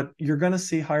opinion, but you're going to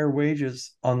see higher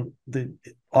wages on the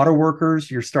auto workers.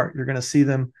 You're going to see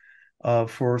them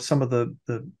for some of the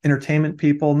entertainment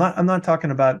people. I'm not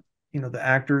talking about the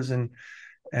actors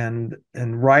and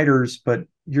writers, but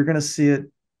you're going to see it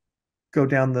go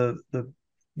down the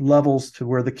levels to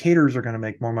where the caterers are going to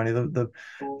make more money,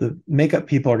 the makeup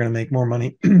people are going to make more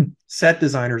money, set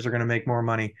designers are going to make more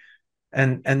money,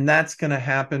 and that's going to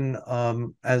happen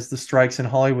as the strikes in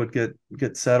Hollywood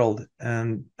get settled,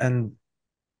 and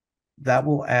that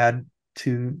will add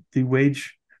to the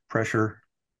wage pressure.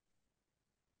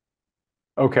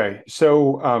 Okay,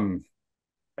 so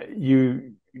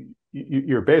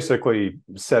you're basically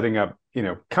setting up,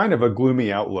 kind of a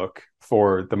gloomy outlook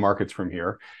for the markets from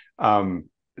here, and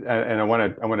I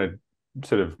want to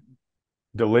sort of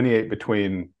delineate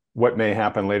between what may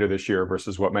happen later this year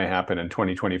versus what may happen in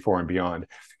 2024 and beyond.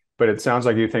 But it sounds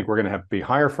like you think we're going to have to be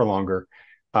higher for longer.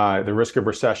 The risk of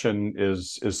recession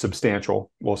is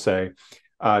substantial, we'll say.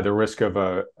 The risk of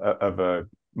a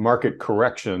market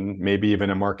correction, maybe even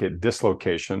a market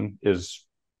dislocation, is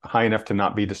high enough to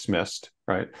not be dismissed,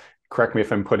 right? Correct me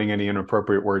if I'm putting any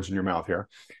inappropriate words in your mouth here.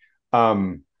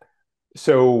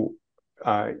 So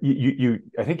I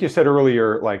think you said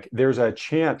earlier, like, there's a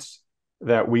chance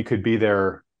that we could be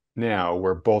there now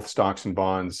where both stocks and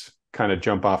bonds kind of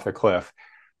jump off the cliff.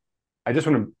 I just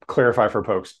want to clarify for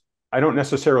folks, I don't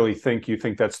necessarily think you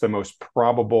think that's the most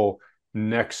probable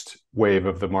next wave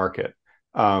of the market.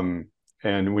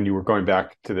 And when you were going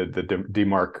back to the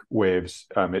DeMark waves,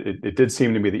 it did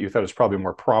seem to me that you thought it was probably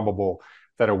more probable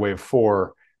that a wave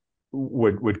 4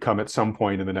 would come at some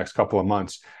point in the next couple of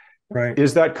months. Right.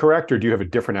 Is that correct, or do you have a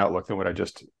different outlook than what I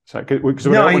just said? Because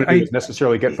what I don't want to do is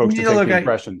necessarily get folks to take the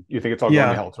impression you think it's all going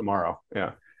to hell tomorrow.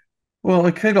 Yeah. Well,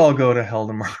 it could all go to hell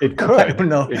tomorrow. It could. I don't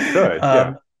know. It could.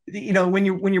 Yeah.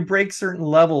 When you break certain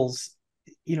levels,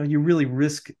 you really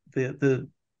risk the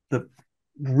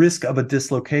risk of a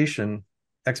dislocation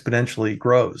exponentially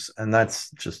grows, and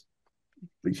that's just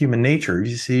human nature. If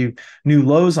you see new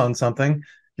lows on something,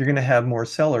 you're going to have more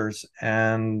sellers,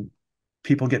 and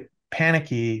people get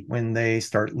panicky when they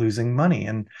start losing money,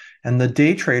 and the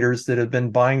day traders that have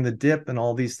been buying the dip and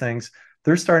all these things,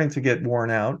 they're starting to get worn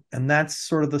out, and that's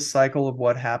sort of the cycle of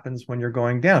what happens when you're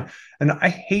going down. And I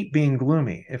hate being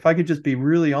gloomy. If I could just be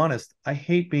really honest, I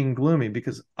hate being gloomy,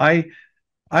 because I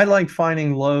like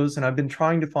finding lows, and I've been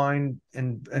trying to find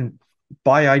and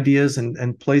buy ideas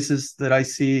and places that I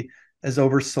see as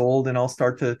oversold, and I'll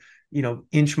start to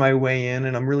inch my way in.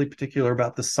 And I'm really particular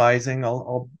about the sizing.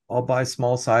 I'll buy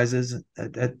small sizes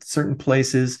at certain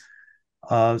places.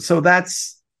 So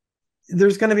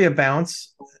there's going to be a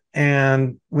bounce,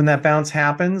 and when that bounce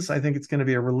happens, I think it's going to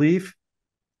be a relief,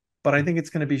 but I think it's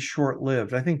going to be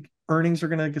short-lived. I think earnings are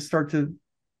going to start to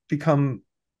become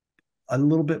a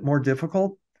little bit more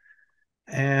difficult.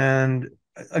 And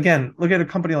again, look at a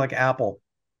company like Apple.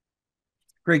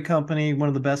 Great company, one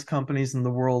of the best companies in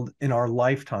the world in our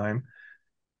lifetime.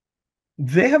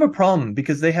 They have a problem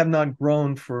because they have not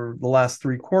grown for the last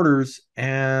 3 quarters.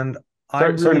 And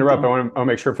sorry to interrupt. I want to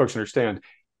make sure folks understand.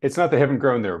 It's not they haven't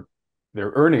grown their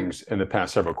earnings in the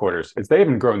past several quarters. It's they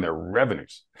haven't grown their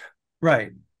revenues.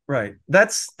 Right.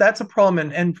 That's a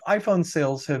problem. And iPhone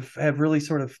sales have really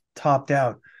sort of topped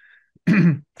out.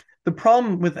 The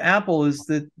problem with Apple is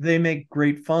that they make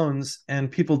great phones,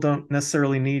 and people don't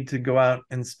necessarily need to go out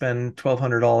and spend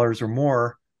 $1,200 or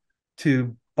more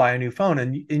to buy a new phone.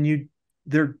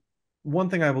 One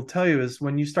thing I will tell you is,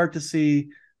 when you start to see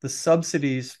the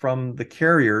subsidies from the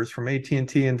carriers, from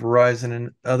AT&T and Verizon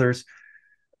and others,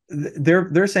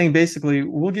 they're saying basically,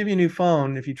 we'll give you a new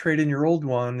phone if you trade in your old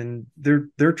one, and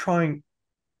they're trying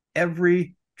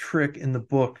every trick in the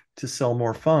book to sell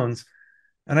more phones.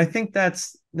 And I think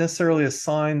that's necessarily a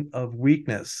sign of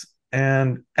weakness.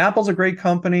 And Apple's a great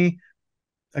company.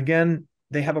 Again,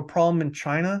 they have a problem in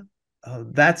China.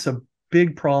 That's a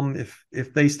big problem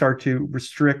if they start to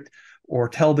restrict or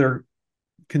tell their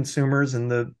consumers and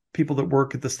the people that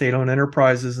work at the state-owned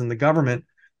enterprises and the government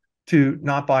to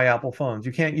not buy Apple phones.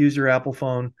 You can't use your Apple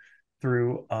phone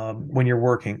through when you're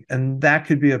working. And that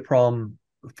could be a problem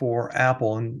for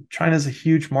Apple. And China's a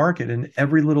huge market, and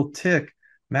every little tick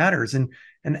matters.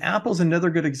 And Apple's another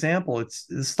good example.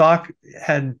 The stock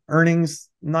had earnings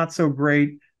not so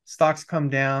great. Stocks come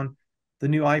down. The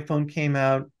new iPhone came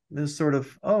out. There's sort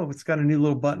of, it's got a new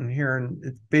little button here, and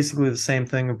it's basically the same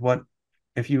thing of what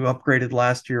if you upgraded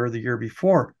last year or the year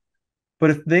before.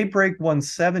 But if they break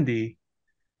 170,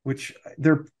 which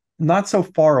they're not so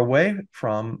far away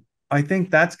from, I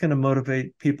think that's going to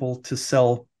motivate people to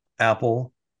sell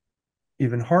Apple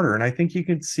even harder. And I think you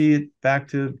can see it back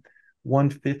to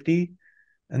 150.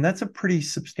 And that's a pretty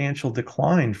substantial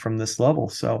decline from this level.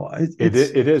 So it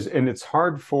is. And it's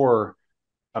hard for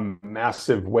a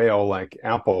massive whale like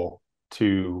Apple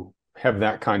to have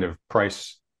that kind of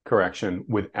price correction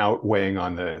without weighing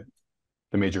on the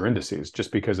major indices,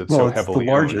 just because it's so heavily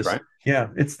the largest, owned, right? Yeah,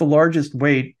 it's the largest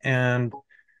weight. And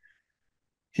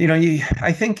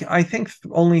I think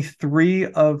only three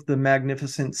of the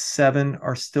Magnificent Seven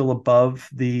are still above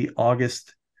the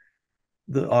August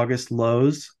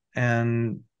lows,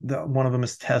 and one of them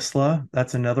is Tesla.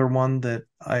 That's another one that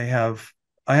I have.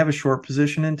 I have a short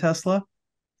position in Tesla,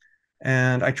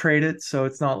 and I trade it, so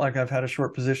it's not like I've had a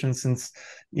short position since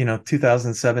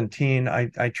 2017.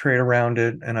 I trade around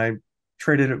it, and I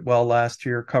traded it well last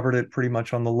year, covered it pretty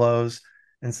much on the lows,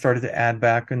 and started to add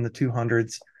back in the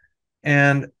 200s.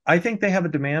 And I think they have a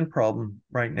demand problem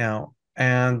right now,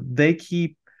 and they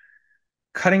keep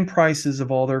cutting prices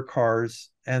of all their cars,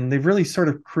 and they've really sort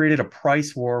of created a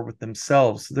price war with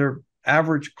themselves. Their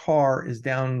average car is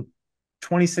down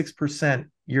 26%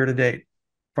 year to date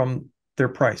from their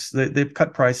price. They've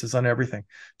cut prices on everything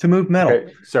to move metal.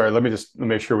 Okay, sorry, let me just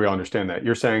make sure we all understand that.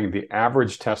 You're saying the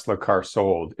average Tesla car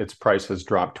sold, its price has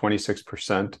dropped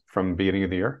 26% from the beginning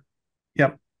of the year? Yep.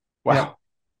 Yep. Wow.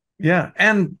 Yeah.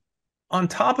 And on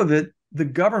top of it, the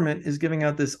government is giving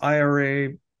out this IRA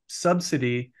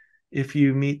subsidy if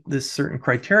you meet this certain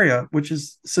criteria, which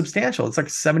is substantial. It's like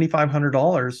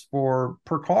 $7,500 for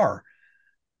per car.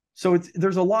 So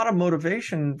there's a lot of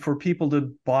motivation for people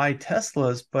to buy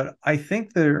Teslas, but I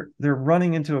think they're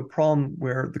running into a problem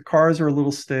where the cars are a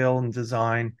little stale in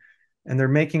design, and they're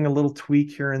making a little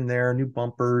tweak here and there, new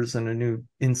bumpers and a new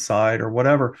inside or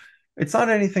whatever. It's not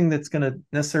anything that's going to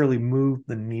necessarily move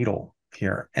the needle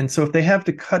here. And so if they have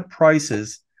to cut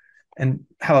prices and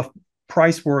have a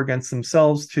price war against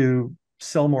themselves to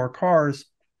sell more cars,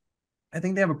 I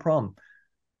think they have a problem.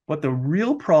 But the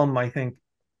real problem, I think,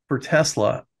 for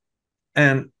Tesla,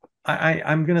 and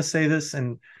I'm going to say this,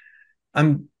 and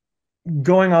I'm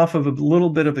going off of a little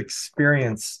bit of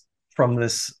experience from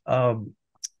this.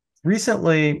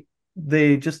 Recently,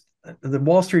 the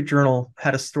Wall Street Journal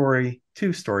had a story,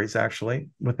 two stories actually,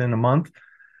 within a month,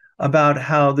 about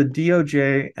how the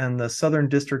DOJ and the Southern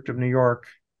District of New York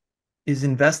is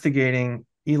investigating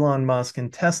Elon Musk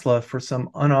and Tesla for some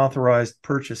unauthorized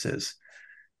purchases.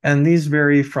 And these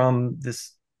vary from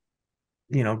this,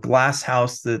 glass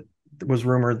house that was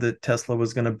rumored that Tesla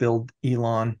was going to build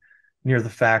Elon near the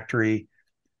factory,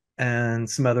 and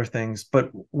some other things.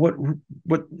 But what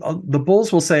the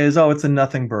bulls will say is, oh, it's a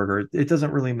nothing burger. It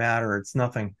doesn't really matter. It's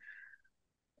nothing.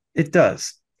 It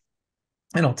does.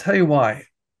 And I'll tell you why.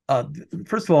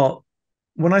 First of all,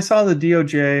 when I saw the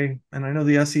DOJ, and I know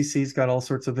the SEC's got all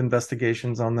sorts of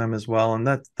investigations on them as well, and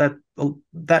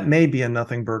that may be a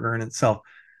nothing burger in itself.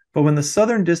 But when the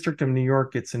Southern District of New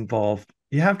York gets involved,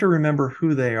 you have to remember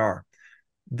who they are.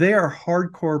 They are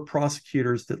hardcore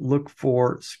prosecutors that look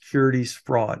for securities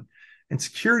fraud. And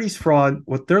securities fraud,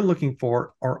 what they're looking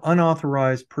for are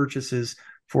unauthorized purchases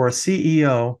for a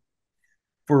CEO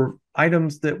for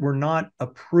items that were not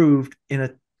approved in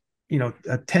a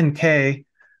 10K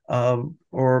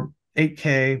or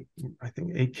 8K, I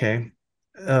think 8K,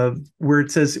 where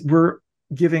it says we're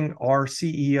giving our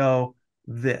CEO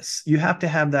this. You have to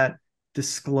have that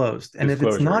disclosed. And if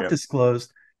it's not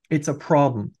disclosed, it's a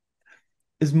problem.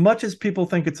 As much as people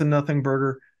think it's a nothing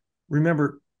burger,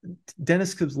 remember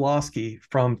Dennis Kozlowski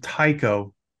from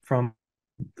Tyco from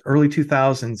early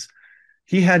 2000s,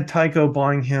 he had Tyco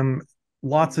buying him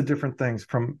lots of different things,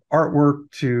 from artwork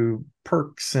to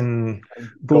perks and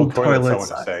gold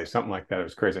toilets. I want to say something like that. It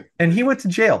was crazy. And he went to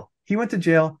jail.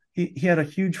 He had a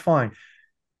huge fine.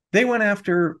 They went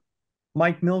after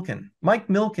Mike Milken. Mike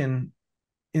Milken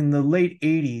in the late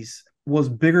 80s was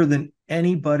bigger than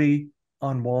anybody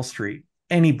on Wall Street.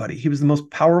 Anybody. He was the most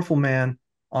powerful man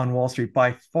on Wall Street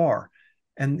by far.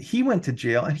 And he went to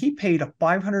jail, and he paid a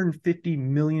 $550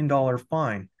 million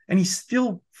fine. And he's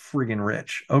still friggin'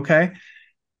 rich. Okay.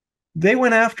 They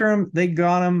went after him. They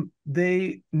got him.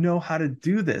 They know how to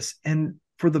do this. And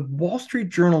for the Wall Street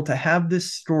Journal to have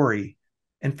this story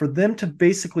and for them to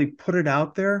basically put it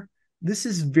out there, this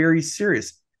is very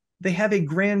serious. They have a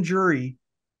grand jury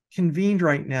convened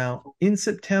right now in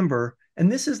September.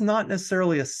 And this is not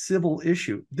necessarily a civil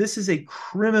issue. This is a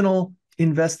criminal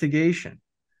investigation.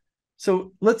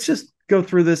 So let's just go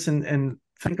through this and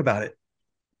think about it.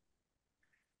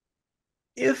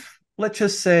 If, let's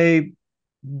just say,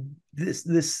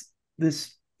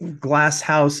 this glass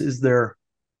house is their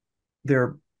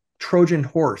Trojan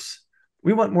horse,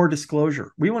 we want more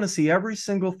disclosure. We want to see every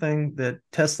single thing that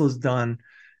Tesla's done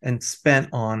and spent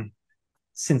on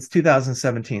since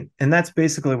 2017. And that's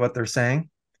basically what they're saying.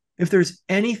 If there's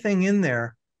anything in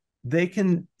there, they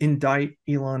can indict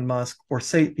Elon Musk or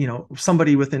say,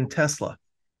 somebody within Tesla.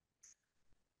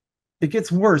 It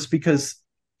gets worse because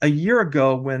a year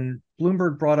ago, when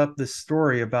Bloomberg brought up this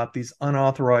story about these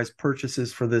unauthorized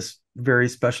purchases for this very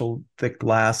special thick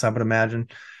glass, I would imagine,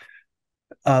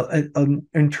 an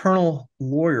internal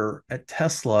lawyer at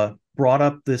Tesla brought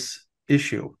up this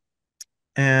issue,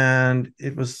 and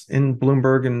it was in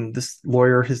Bloomberg. And this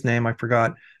lawyer, his name I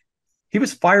forgot, he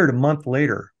was fired a month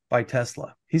later by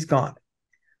Tesla. He's gone.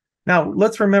 Now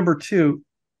let's remember too,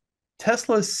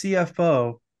 Tesla's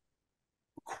CFO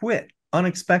quit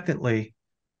unexpectedly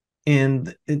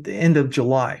at the end of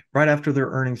July, right after their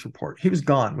earnings report. He was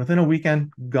gone within a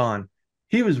weekend, gone.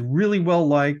 He was really well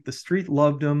liked. The street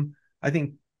loved him. I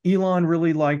think Elon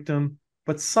really liked him,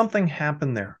 but something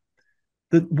happened there.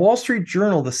 The Wall Street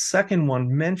Journal, the second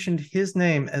one, mentioned his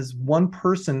name as one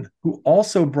person who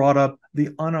also brought up the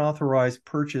unauthorized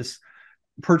purchases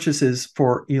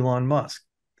for Elon Musk.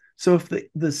 So if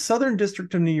the Southern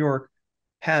District of New York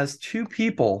has two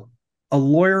people, a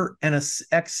lawyer and an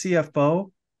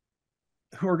ex-CFO,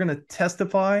 who are going to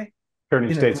testify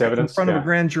Turning state's evidence in front of a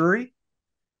grand jury,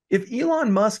 if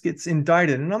Elon Musk gets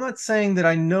indicted, and I'm not saying that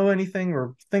I know anything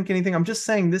or think anything, I'm just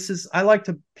saying I like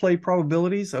to play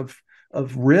probabilities of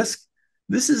risk.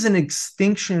 This is an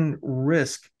extinction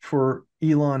risk for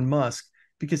Elon Musk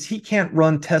because he can't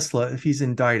run Tesla if he's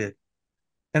indicted.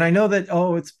 And I know that,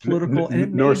 it's political, and it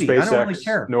nor may be. SpaceX, I don't really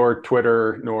care. nor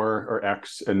Twitter, or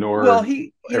X, and nor well,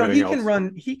 he can else.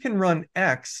 He can run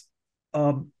X.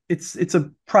 It's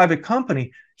a private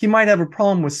company. He might have a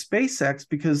problem with SpaceX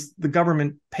because the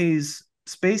government pays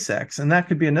SpaceX, and that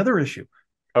could be another issue.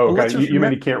 Oh, okay. You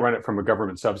mean you can't run it from a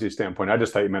government subsidy standpoint? I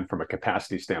just thought you meant from a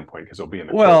capacity standpoint because it'll be in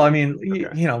the Well, court. I mean,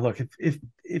 okay. Look,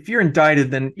 if you're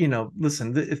indicted, then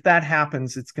listen. If that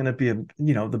happens, it's going to be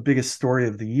the biggest story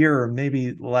of the year, or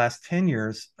maybe the last 10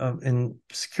 years in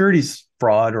securities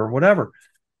fraud or whatever.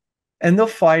 And they'll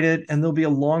fight it, and there'll be a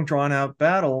long, drawn out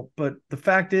battle. But the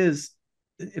fact is,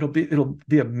 it'll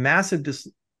be a massive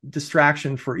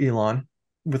distraction for Elon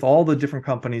with all the different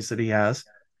companies that he has.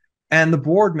 And the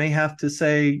board may have to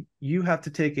say, you have to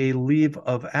take a leave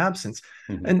of absence.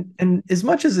 Mm-hmm. And as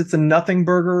much as it's a nothing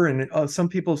burger, and some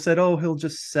people have said, he'll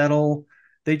just settle,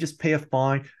 they just pay a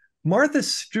fine. Martha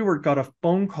Stewart got a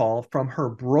phone call from her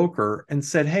broker and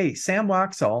said, hey, Sam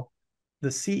Waxall, the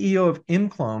CEO of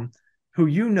Imclone, who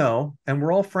and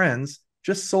we're all friends,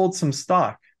 just sold some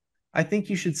stock. I think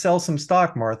you should sell some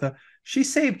stock, Martha. She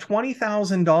saved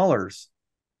 $20,000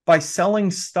 by selling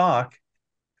stock,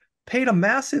 paid a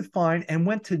massive fine, and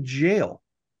went to jail.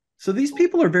 So these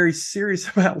people are very serious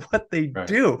about what they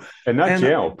do. And not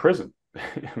jail, prison.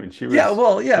 I mean, she was...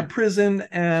 prison.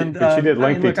 And she did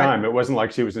lengthy time. It wasn't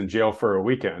like she was in jail for a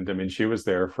weekend. I mean, she was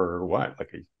there for what,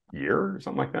 like a year or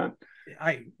something like that?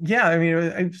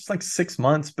 It was like 6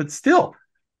 months, but still,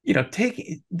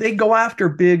 they go after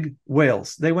big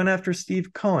whales. They went after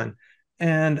Steve Cohen.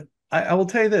 And I will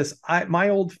tell you this, my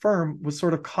old firm was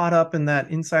sort of caught up in that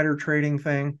insider trading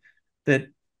thing. That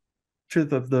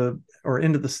end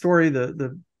of the story,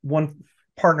 the one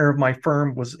partner of my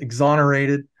firm was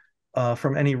exonerated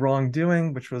from any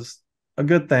wrongdoing, which was a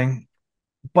good thing.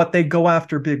 But they go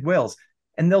after big whales,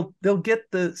 and they'll get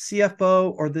the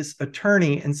CFO or this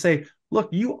attorney and say, look,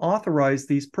 you authorized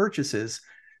these purchases.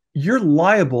 You're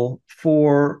liable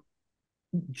for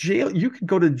jail. You could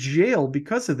go to jail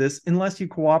because of this unless you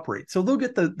cooperate. So they'll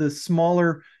get the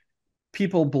smaller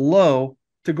people below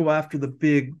to go after the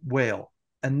big whale.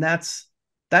 And that's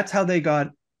how they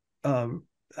got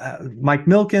Mike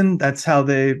Milken. That's how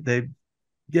they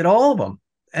get all of them.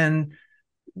 And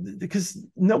because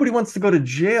nobody wants to go to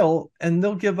jail, and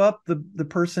they'll give up the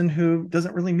person who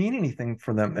doesn't really mean anything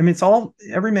for them. I mean, it's all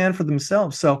every man for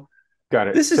themselves. So got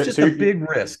it. This is just a big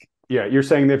risk. Yeah, you're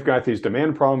saying they've got these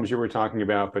demand problems you were talking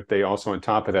about, but they also, on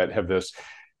top of that, have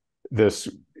this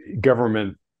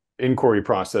government inquiry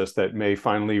process that may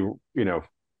finally,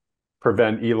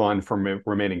 prevent Elon from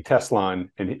remaining Teflon,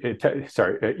 and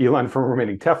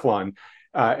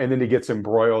then he gets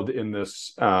embroiled in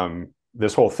this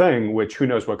whole thing, which who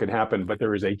knows what could happen, but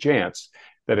there is a chance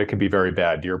that it could be very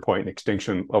bad. To your point, an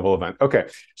extinction level event. Okay,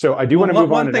 so I do want to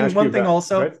move on. One thing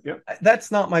also, that's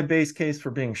not my base case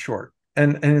for being short,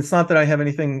 and it's not that I have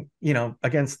anything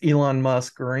against Elon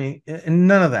Musk and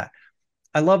none of that.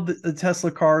 I love the Tesla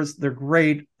cars; they're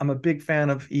great. I'm a big fan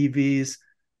of EVs.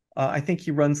 I think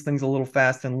he runs things a little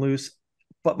fast and loose,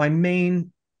 but my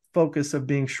main focus of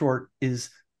being short is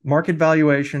market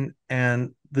valuation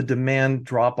and the demand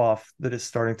drop off that is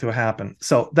starting to happen.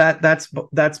 So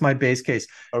that's my base case.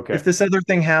 Okay. If this other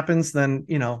thing happens, then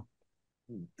yay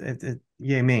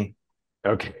me.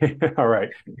 Okay. All right.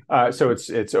 So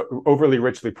it's overly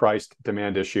richly priced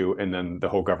demand issue, and then the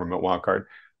whole government wild card.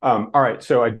 All right.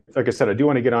 So like I said, I do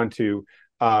want to get on to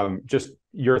just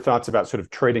your thoughts about sort of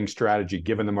trading strategy,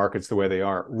 given the markets the way they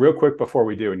are. Real quick before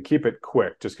we do, and keep it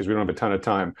quick, just because we don't have a ton of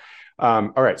time.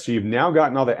 All right, so you've now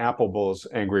gotten all the Apple bulls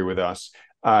angry with us.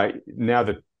 Now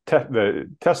the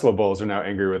Tesla bulls are now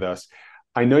angry with us.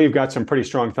 I know you've got some pretty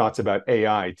strong thoughts about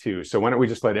AI too. So why don't we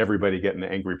just let everybody get in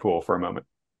the angry pool for a moment?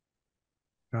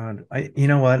 God, you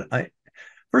know what?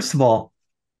 First of all,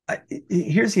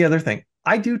 here's the other thing.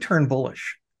 I do turn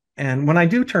bullish. And when I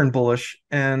do turn bullish,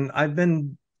 and I've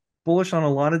been bullish on a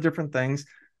lot of different things,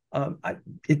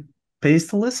 it pays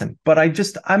to listen. But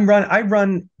I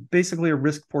run basically a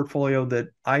risk portfolio that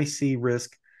I see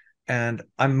risk, and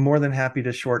I'm more than happy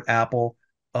to short Apple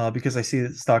because I see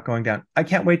the stock going down. I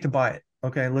can't wait to buy it.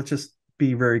 Okay, let's just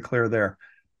be very clear there.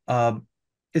 Um,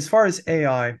 as far as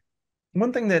AI,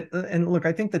 one thing and look,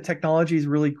 I think the technology is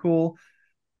really cool.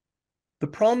 The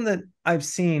problem that I've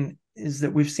seen is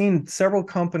that we've seen several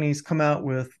companies come out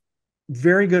with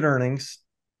very good earnings.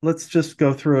 Let's just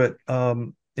go through it.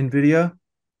 NVIDIA,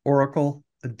 Oracle,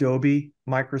 Adobe,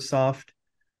 Microsoft.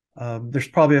 There's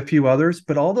probably a few others,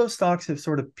 but all those stocks have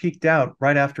sort of peaked out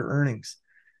right after earnings.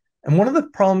 And one of the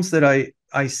problems that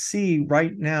I see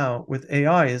right now with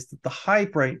AI is that the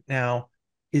hype right now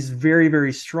is very,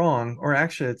 very strong, or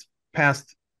actually it's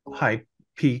past hype,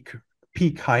 peak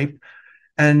hype.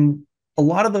 And a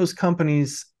lot of those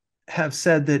companies have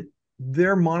said that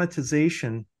their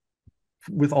monetization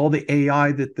with all the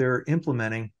AI that they're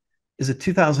implementing is a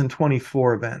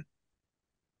 2024 event.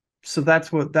 So that's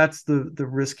the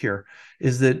risk here,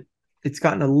 is that it's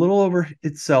gotten a little over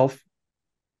itself,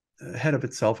 ahead of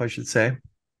itself, I should say.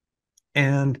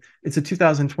 And it's a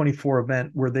 2024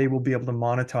 event where they will be able to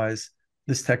monetize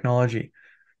this technology.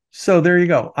 So there you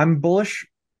go. I'm bullish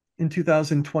in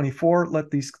 2024.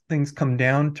 Let these things come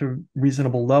down to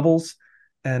reasonable levels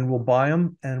and we'll buy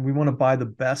them. And we want to buy the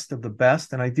best of the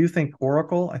best. And I do think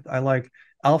Oracle, I like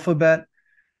Alphabet,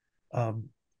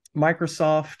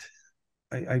 Microsoft.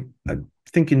 I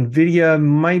think NVIDIA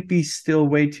might be still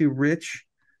way too rich,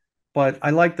 but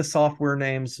I like the software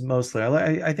names mostly.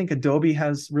 I think Adobe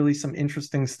has really some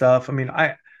interesting stuff. I mean,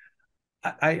 I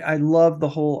love the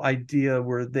whole idea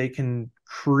where they can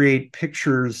create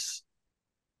pictures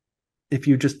if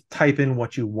you just type in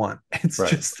what you want. It's Right.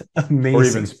 just amazing. Or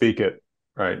even speak it.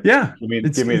 Right. Yeah.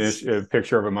 Give me a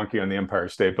picture of a monkey on the Empire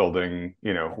State Building,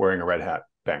 wearing a red hat.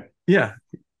 Bang. Yeah.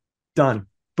 Done.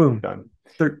 Boom. Done.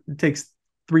 It takes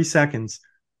 3 seconds.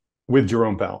 With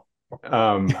Jerome Powell.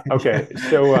 Okay.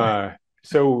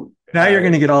 So now you're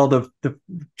going to get all the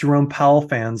Jerome Powell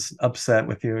fans upset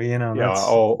with you. Yeah,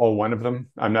 all one of them.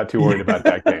 I'm not too worried about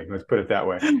that game. Let's put it that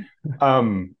way.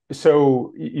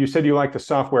 So you said you like the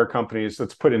software companies.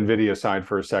 Let's put NVIDIA aside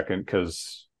for a second,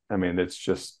 because I mean it's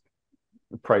just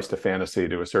price to fantasy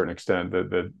to a certain extent.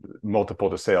 The multiple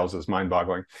to sales is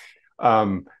mind-boggling.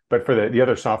 But for the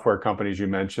other software companies you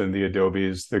mentioned, the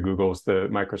Adobes, the Googles, the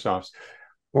Microsofts,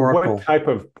 Oracle. What type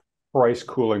of price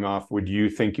cooling off would you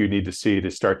think you need to see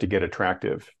to start to get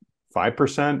attractive?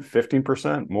 5%,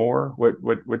 15%, more?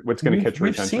 What's going to catch your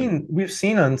attention? We've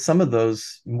seen on some of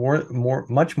those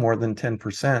much more than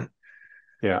 10%.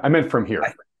 Yeah, I meant from here.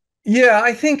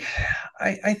 I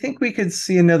think we could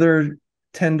see another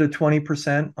 10 to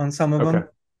 20% on some of them.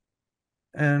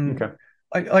 And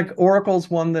like Oracle's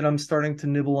one that I'm starting to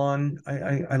nibble on.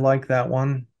 I like that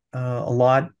one a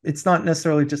lot. It's not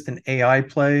necessarily just an AI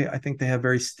play. I think they have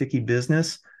very sticky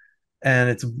business and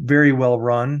it's very well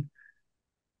run.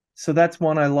 So that's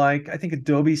one I like. I think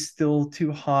Adobe's still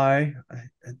too high.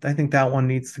 I think that one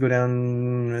needs to go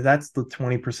down. That's the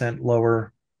 20%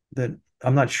 lower that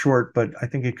I'm not short, but I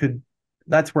think it could.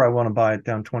 That's where I want to buy it,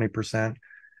 down 20%.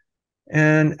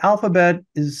 And Alphabet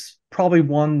is probably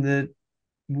one that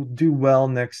will do well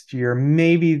next year.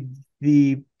 Maybe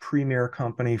the premier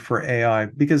company for AI,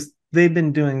 because they've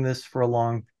been doing this for a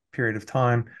long period of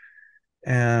time.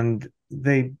 And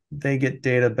they get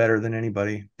data better than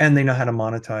anybody, and they know how to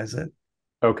monetize it.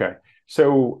 Okay,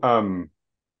 so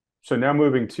now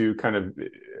moving to kind of,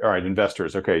 all right,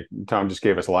 investors. Okay, Tom just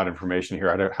gave us a lot of information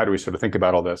here. How do we sort of think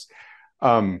about all this?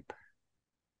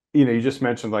 You just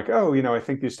mentioned like, I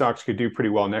think these stocks could do pretty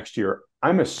well next year.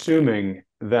 I'm assuming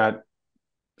that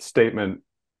statement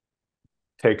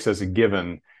takes as a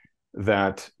given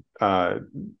that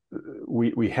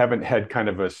we haven't had kind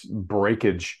of a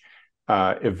breakage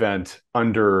event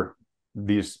under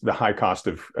the high cost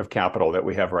of capital that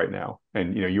we have right now.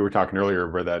 And you were talking earlier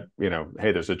where that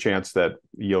hey, there's a chance that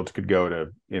yields could go to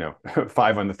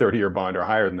 5 on the 30-year bond or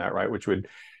higher than that, right, which would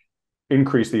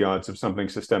increase the odds of something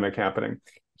systemic happening.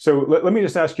 So let me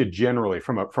just ask you generally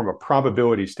from a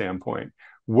probability standpoint,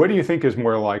 what do you think is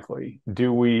more likely?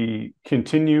 Do we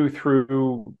continue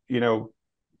through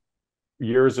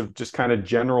years of just kind of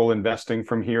general investing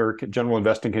from here, general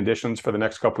investing conditions for the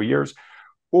next couple of years?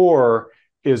 Or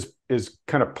is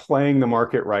kind of playing the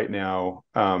market right now.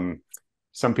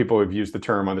 Some people have used the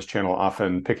term on this channel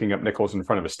often, picking up nickels in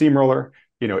front of a steamroller,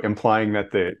 implying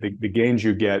that the gains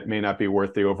you get may not be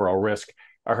worth the overall risk.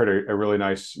 I heard a really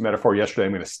nice metaphor yesterday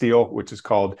I'm going to steal, which is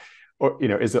called,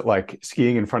 is it like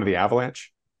skiing in front of the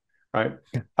avalanche, right?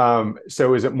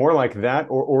 So is it more like that,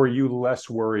 or are you less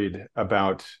worried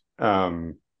about,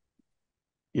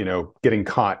 getting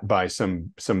caught by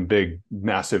some big,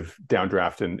 massive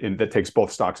downdraft and that takes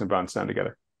both stocks and bonds down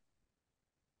together?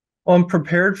 Well, I'm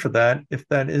prepared for that if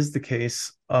that is the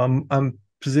case. I'm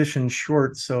positioned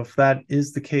short, so if that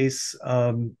is the case,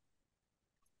 I'm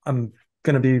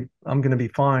gonna be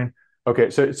fine. Okay,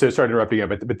 so sorry to interrupt you,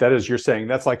 but that is, you're saying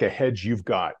that's like a hedge you've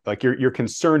got. Like you're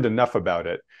concerned enough about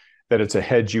it that it's a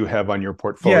hedge you have on your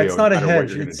portfolio. Yeah, it's not no a matter what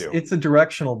hedge. you're going to do. It's a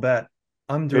directional bet.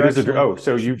 I'm It is directionally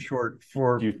so you short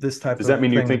for this type of does that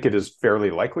mean thing. you think it is fairly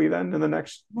likely then in the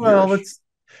next Well, year?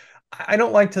 I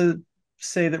don't like to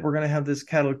say that we're going to have this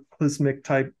cataclysmic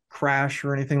type crash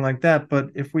or anything like that, but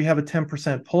if we have a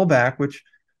 10% pullback, which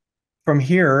from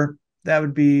here, that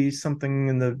would be something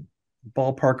in the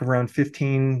ballpark of around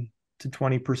 15 to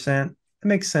 20%. It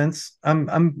makes sense.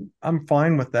 I'm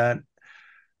fine with that.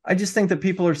 I just think that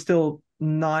people are still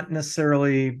not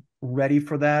necessarily ready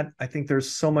for that. I think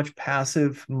there's so much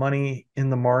passive money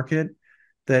in the market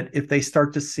that if they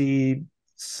start to see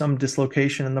some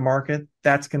dislocation in the market,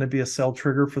 that's going to be a sell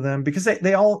trigger for them because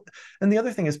they all, and the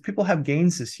other thing is people have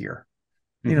gains this year.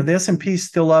 Mm-hmm. The S&P is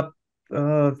still up,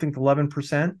 I think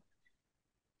 11%.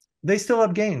 They still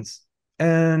have gains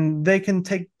and they can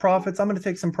take profits. I'm going to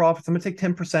take some profits. I'm going to take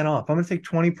 10% off. I'm going to take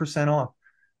 20% off.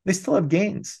 They still have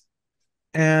gains.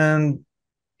 And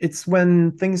it's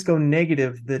when things go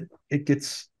negative that it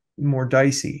gets more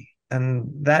dicey. And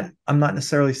that I'm not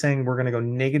necessarily saying we're going to go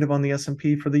negative on the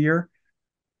S&P for the year,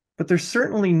 but there's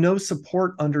certainly no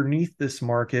support underneath this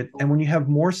market. And when you have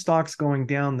more stocks going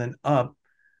down than up,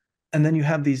 and then you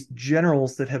have these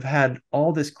generals that have had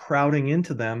all this crowding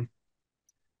into them,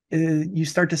 you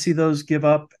start to see those give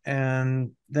up,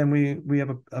 and then we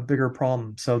have a bigger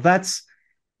problem. So that's,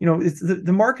 it's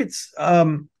the markets.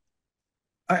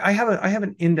 I have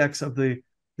an index of the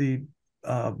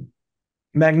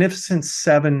Magnificent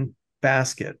Seven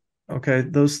basket. Okay,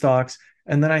 those stocks,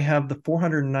 and then I have the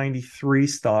 493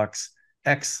 stocks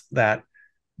X that.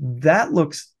 That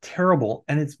looks terrible,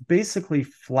 and it's basically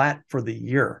flat for the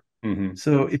year. Mm-hmm.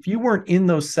 So if you weren't in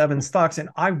those 7 stocks, and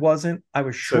I wasn't, I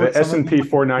was short. So the S&P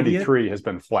 493 has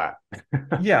been flat.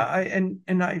 Yeah,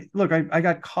 I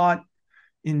got caught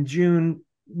in June,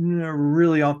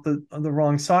 really off the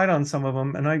wrong side on some of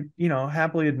them, and I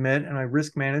happily admit, and I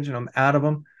risk manage, and I'm out of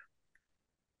them,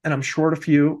 and I'm short a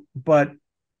few, but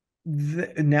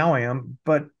now I am.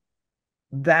 But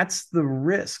that's the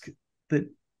risk, that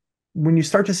when you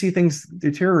start to see things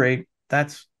deteriorate,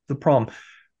 that's the problem.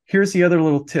 Here's the other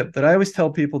little tip that I always tell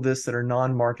people this that are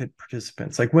non-market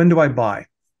participants. Like, when do I buy?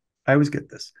 I always get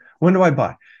this. When do I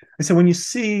buy? I said, when you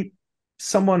see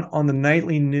someone on the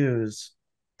nightly news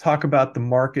talk about the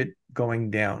market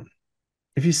going down,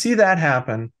 if you see that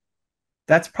happen,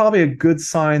 that's probably a good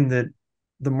sign that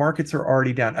the markets are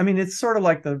already down. I mean, it's sort of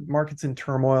like the market's in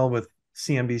turmoil with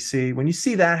CNBC. When you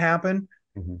see that happen,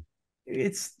 mm-hmm.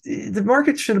 It's the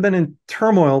market should have been in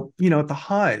turmoil, at the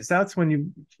highs. That's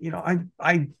when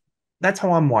I that's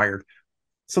how I'm wired.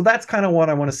 So that's kind of what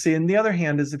I want to see. And the other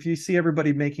hand is, if you see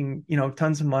everybody making,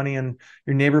 tons of money and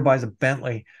your neighbor buys a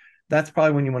Bentley, that's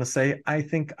probably when you want to say, I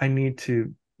think I need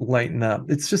to lighten up.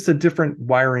 It's just a different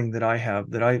wiring that I have,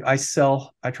 that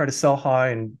I try to sell high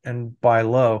and buy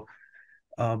low.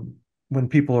 When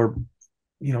people are,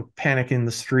 panicking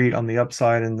the street on the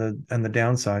upside and the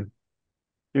downside.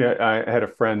 I had a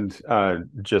friend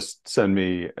just send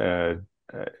me a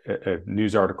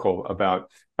news article about,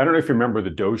 I don't know if you remember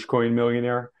the Dogecoin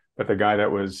millionaire, but the guy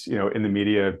that was, in the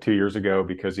media 2 years ago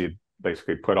because he had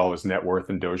basically put all his net worth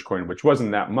in Dogecoin, which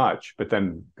wasn't that much, but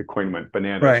then the coin went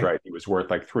bananas, right? He was worth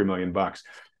like $3 million.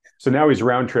 So now he's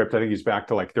round tripped. I think he's back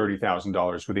to like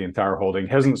 $30,000 with the entire holding.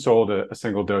 Hasn't sold a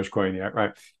single Dogecoin yet,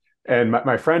 right? And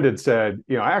my friend had said,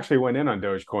 I actually went in on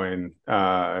Dogecoin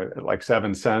at like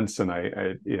 7 cents, and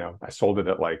I sold it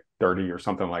at like 30 or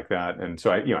something like that. And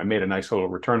so I made a nice little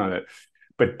return on it.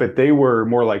 But they were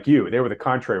more like you. They were the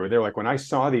contrary, where they're like, when I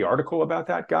saw the article about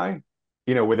that guy,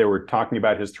 where they were talking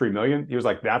about his 3 million, he was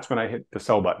like, that's when I hit the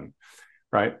sell button,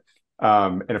 right?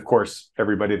 And of course,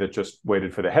 everybody that just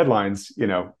waited for the headlines,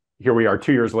 here we are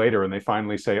 2 years later, and they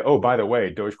finally say, oh, by the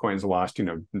way, Dogecoin's lost,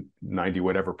 90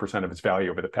 whatever percent of its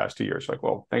value over the past 2 years. Like,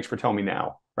 well, thanks for telling me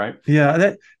now, right?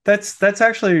 Yeah, that's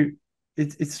actually,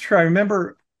 it's true. I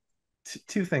remember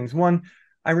two things. One,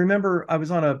 I remember I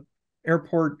was on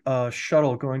airport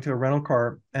shuttle going to a rental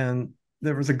car, and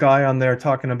there was a guy on there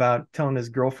talking about telling his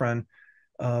girlfriend,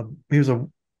 he was a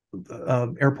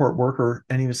airport worker,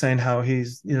 and he was saying how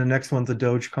he's, next one's a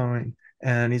Dogecoin,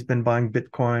 and he's been buying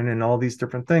Bitcoin and all these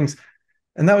different things.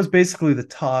 And that was basically the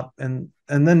top. And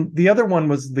then the other one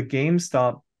was the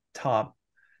GameStop top.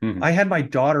 Mhm. I had my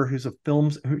daughter,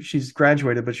 she's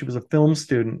graduated, but she was a film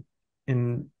student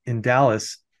in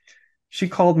Dallas. She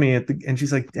called me and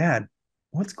she's like, Dad,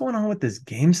 what's going on with this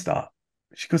GameStop?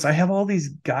 She goes, I have all these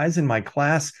guys in my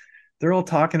class. They're all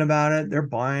talking about it. They're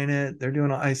buying it. They're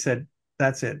doing it. I said,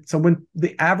 that's it. So when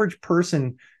the average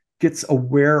person gets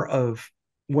aware of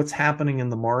what's happening in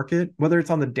the market, whether it's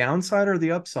on the downside or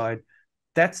the upside,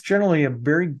 that's generally a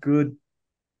very good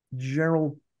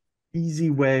general easy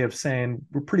way of saying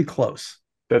we're pretty close.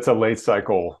 That's a late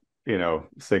cycle,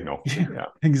 signal. Yeah.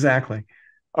 Exactly.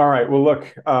 All right. Well,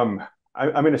 look, I'm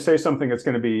going to say something that's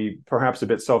going to be perhaps a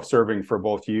bit self-serving for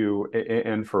both you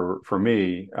and for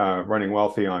me, running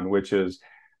Wealthion, which is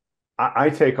I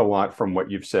take a lot from what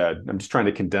you've said. I'm just trying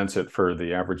to condense it for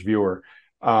the average viewer,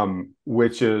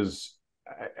 which is,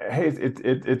 hey,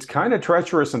 it's kind of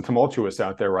treacherous and tumultuous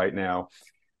out there right now.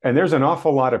 And there's an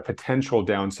awful lot of potential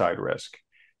downside risk.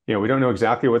 We don't know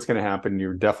exactly what's going to happen.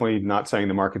 You're definitely not saying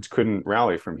the markets couldn't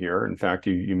rally from here. In fact,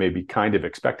 you may be kind of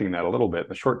expecting that a little bit in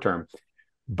the short term.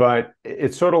 But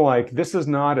it's sort of like this is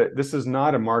not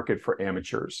a market for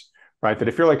amateurs, right? That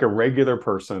if you're like a regular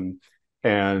person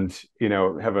and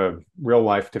have a real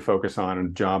life to focus on, and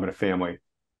a job and a family,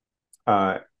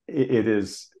 it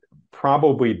is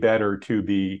probably better to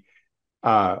be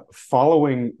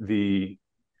following the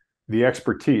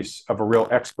expertise of a real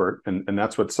expert, and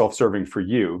that's what's self-serving for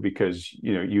you, because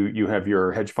you have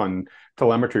your Hedgefund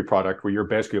Telemetry product where you're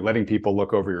basically letting people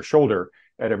look over your shoulder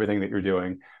at everything that you're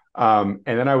doing. And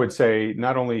then I would say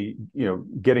not only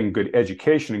getting good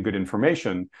education and good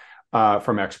information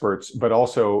from experts, but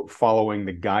also following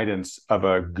the guidance of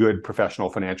a good professional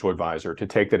financial advisor to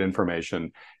take that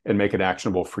information and make it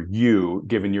actionable for you,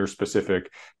 given your specific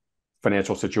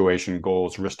financial situation,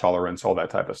 goals, risk tolerance, all that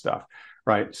type of stuff,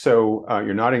 right? So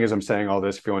you're nodding as I'm saying all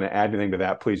this. If you want to add anything to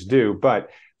that, please do. But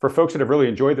for folks that have really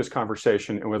enjoyed this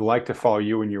conversation and would like to follow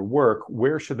you and your work,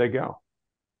 where should they go?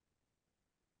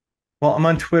 Well, I'm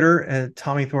on Twitter at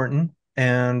Tommy Thornton,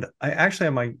 and I actually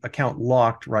have my account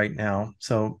locked right now.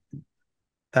 So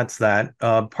that's that.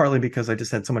 Partly because I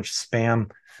just had so much spam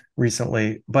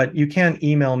recently. But you can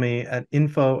email me at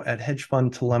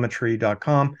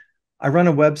info@hedgefundtelemetry.com. I run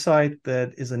a website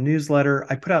that is a newsletter.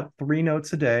 I put out 3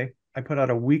 notes a day. I put out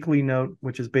a weekly note,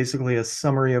 which is basically a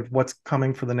summary of what's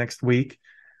coming for the next week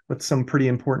with some pretty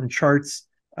important charts.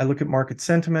 I look at market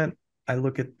sentiment. I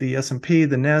look at the S&P,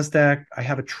 the NASDAQ. I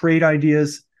have a trade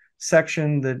ideas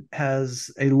section that has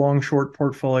a long short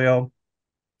portfolio.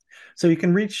 So you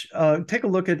can take a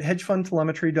look at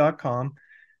hedgefundtelemetry.com.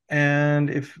 And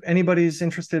if anybody's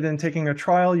interested in taking a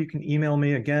trial, you can email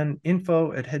me again,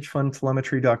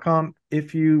 info@hedgefundtelemetry.com.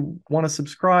 If you want to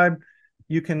subscribe,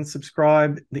 you can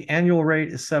subscribe. The annual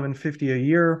rate is $750 a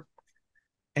year.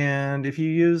 And if you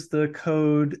use the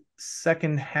code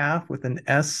second half with an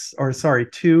S, or sorry,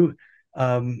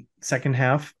 second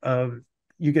half,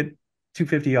 you get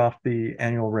 $250 off the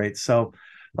annual rate. So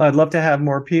I'd love to have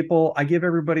more people. I give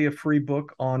everybody a free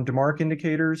book on DeMark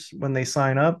indicators when they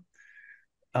sign up,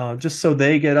 just so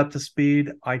they get up to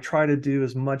speed. I try to do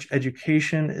as much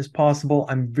education as possible.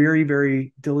 I'm very,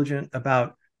 very diligent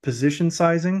about position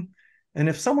sizing. And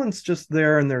if someone's just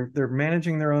there and they're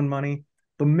managing their own money,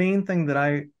 the main thing that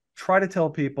I try to tell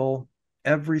people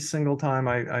every single time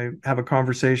I have a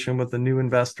conversation with a new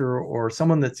investor or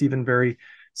someone that's even very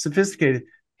sophisticated,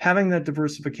 having that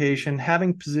diversification,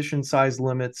 having position size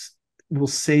limits will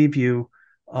save you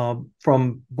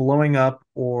from blowing up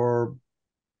or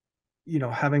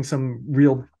having some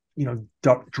real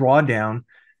drawdown.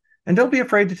 And don't be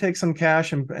afraid to take some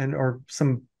cash and or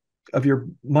some of your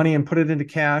money and put it into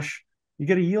cash. You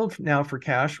get a yield now for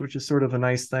cash, which is sort of a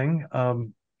nice thing.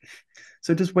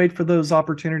 So just wait for those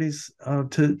opportunities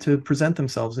to present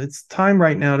themselves. It's time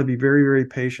right now to be very, very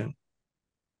patient.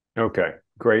 Okay,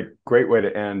 great way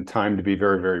to end. Time to be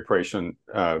very, very patient.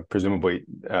 Presumably,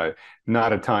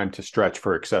 not a time to stretch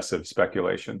for excessive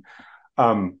speculation.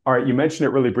 All right, you mentioned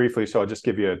it really briefly, so I'll just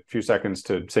give you a few seconds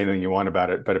to say anything you want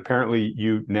about it. But apparently,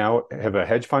 you now have a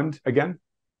hedge fund again?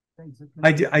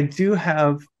 I do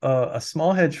have a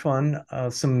small hedge fund.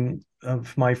 Some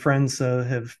of my friends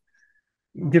have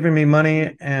given me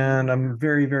money, and I'm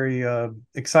very, very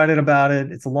excited about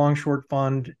it. It's a long short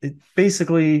fund. It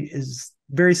basically is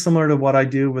very similar to what I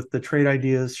do with the trade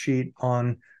ideas sheet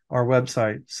on our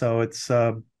website. So it's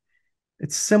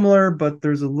similar, but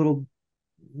there's a little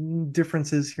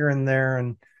differences here and there,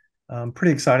 and I'm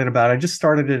pretty excited about it. I just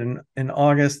started it in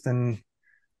August, and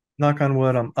knock on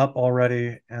wood, I'm up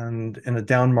already. And in a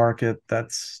down market,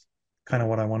 that's kind of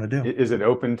what I want to do. Is it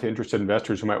open to interested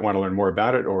investors who might want to learn more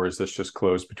about it, or is this just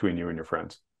closed between you and your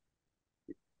friends?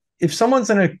 If someone's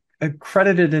an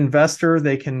accredited investor,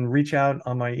 they can reach out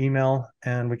on my email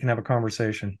and we can have a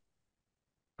conversation.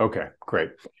 Okay,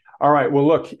 great. All right. Well,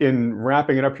 look, in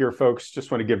wrapping it up here, folks, just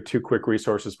want to give two quick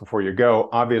resources before you go.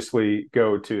 Obviously,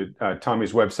 go to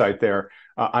Tommy's website there.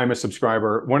 I'm a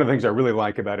subscriber. One of the things I really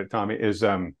like about it, Tommy, is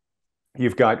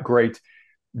you've got great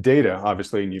data,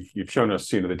 obviously, and you've shown us,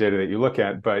 the data that you look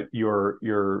at, but your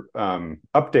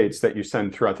updates that you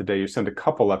send throughout the day, you send a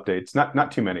couple updates,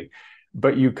 not too many,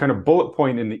 but you kind of bullet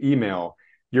point in the email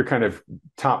your kind of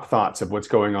top thoughts of what's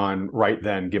going on right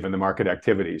then, given the market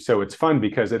activity. So it's fun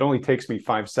because it only takes me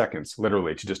 5 seconds,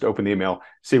 literally, to just open the email,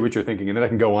 see what you're thinking, and then I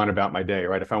can go on about my day,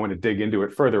 right? If I want to dig into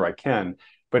it further, I can.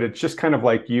 But it's just kind of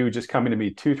like you just coming to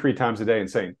me 2-3 times a day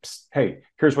and saying, hey,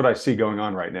 here's what I see going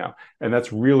on right now. And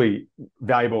that's really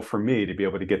valuable for me to be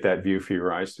able to get that view for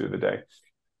your eyes through the day.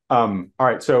 All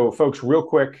right, so folks, real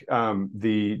quick,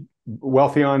 the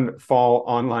Wealthion Fall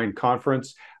Online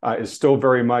Conference is still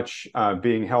very much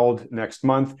being held next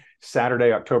month,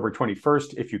 Saturday, October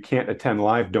 21st. If you can't attend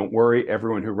live, don't worry.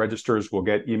 Everyone who registers will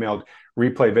get emailed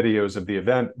replay videos of the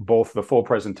event, both the full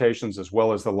presentations as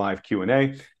well as the live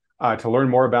Q&A. To learn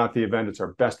more about the event, it's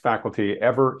our best faculty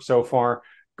ever so far.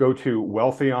 Go to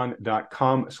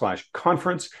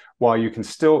wealthion.com/conference while you can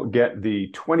still get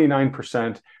the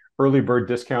 29% early bird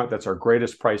discount. That's our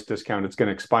greatest price discount. It's going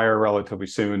to expire relatively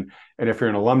soon. And if you're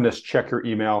an alumnus, check your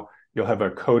email. You'll have a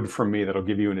code from me that'll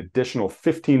give you an additional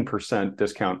 15%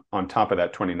 discount on top of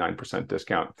that 29%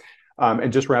 discount.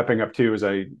 And just wrapping up too, as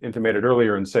I intimated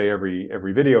earlier and say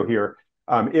every video here,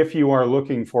 if you are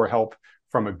looking for help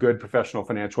from a good professional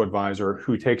financial advisor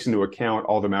who takes into account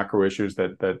all the macro issues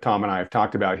that Tom and I have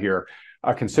talked about here,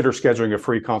 consider scheduling a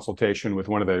free consultation with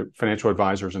one of the financial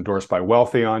advisors endorsed by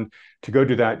Wealthion. To go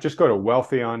do that, just go to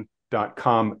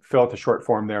wealthion.com, fill out the short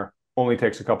form there. Only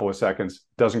takes a couple of seconds,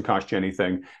 doesn't cost you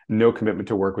anything, no commitment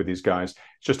to work with these guys.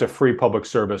 It's just a free public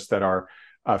service that our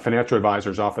financial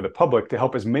advisors offer the public to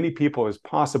help as many people as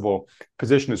possible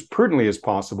position as prudently as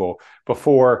possible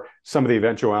before some of the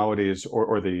eventualities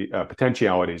or the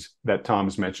potentialities that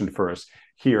Tom's mentioned for us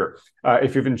here.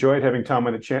 If you've enjoyed having Tom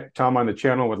on the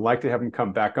channel, would like to have him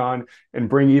come back on and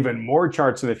bring even more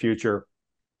charts in the future,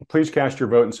 please cast your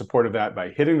vote in support of that by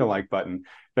hitting the like button,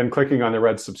 then clicking on the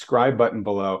red subscribe button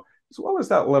below, as well as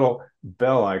that little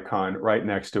bell icon right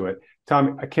next to it.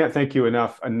 Tom, I can't thank you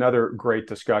enough. Another great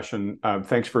discussion.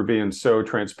 Thanks for being so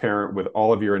transparent with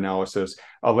all of your analysis.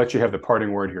 I'll let you have the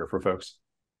parting word here for folks.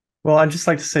 Well, I'd just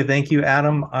like to say thank you,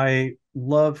 Adam. I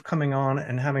love coming on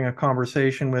and having a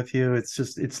conversation with you.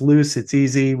 It's loose, it's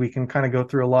easy. We can kind of go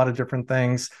through a lot of different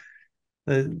things.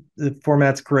 The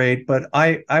format's great, but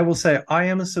I will say I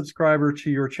am a subscriber to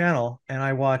your channel and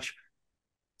I watch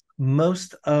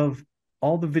most of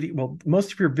your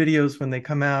videos when they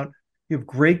come out. You have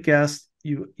great guests.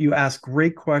 You ask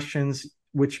great questions,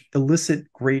 which elicit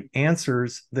great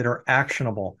answers that are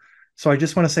actionable. So I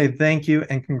just want to say thank you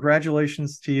and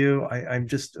congratulations to you. I'm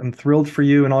thrilled for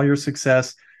you and all your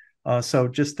success. So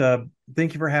just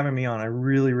thank you for having me on. I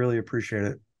really, really appreciate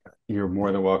it. You're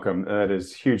more than welcome. That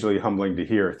is hugely humbling to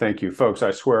hear. Thank you, folks.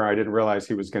 I swear I didn't realize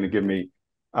he was going to give me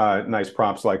nice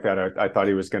props like that. I thought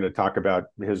he was going to talk about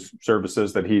his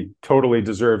services that he totally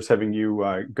deserves, having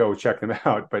you go check them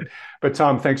out. But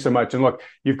Tom, thanks so much. And look,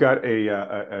 you've got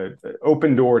a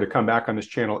open door to come back on this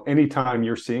channel anytime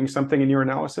you're seeing something in your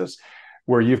analysis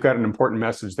where you've got an important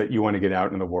message that you want to get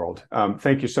out in the world.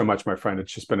 Thank you so much, my friend.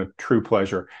 It's just been a true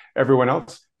pleasure. Everyone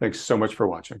else, thanks so much for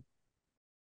watching.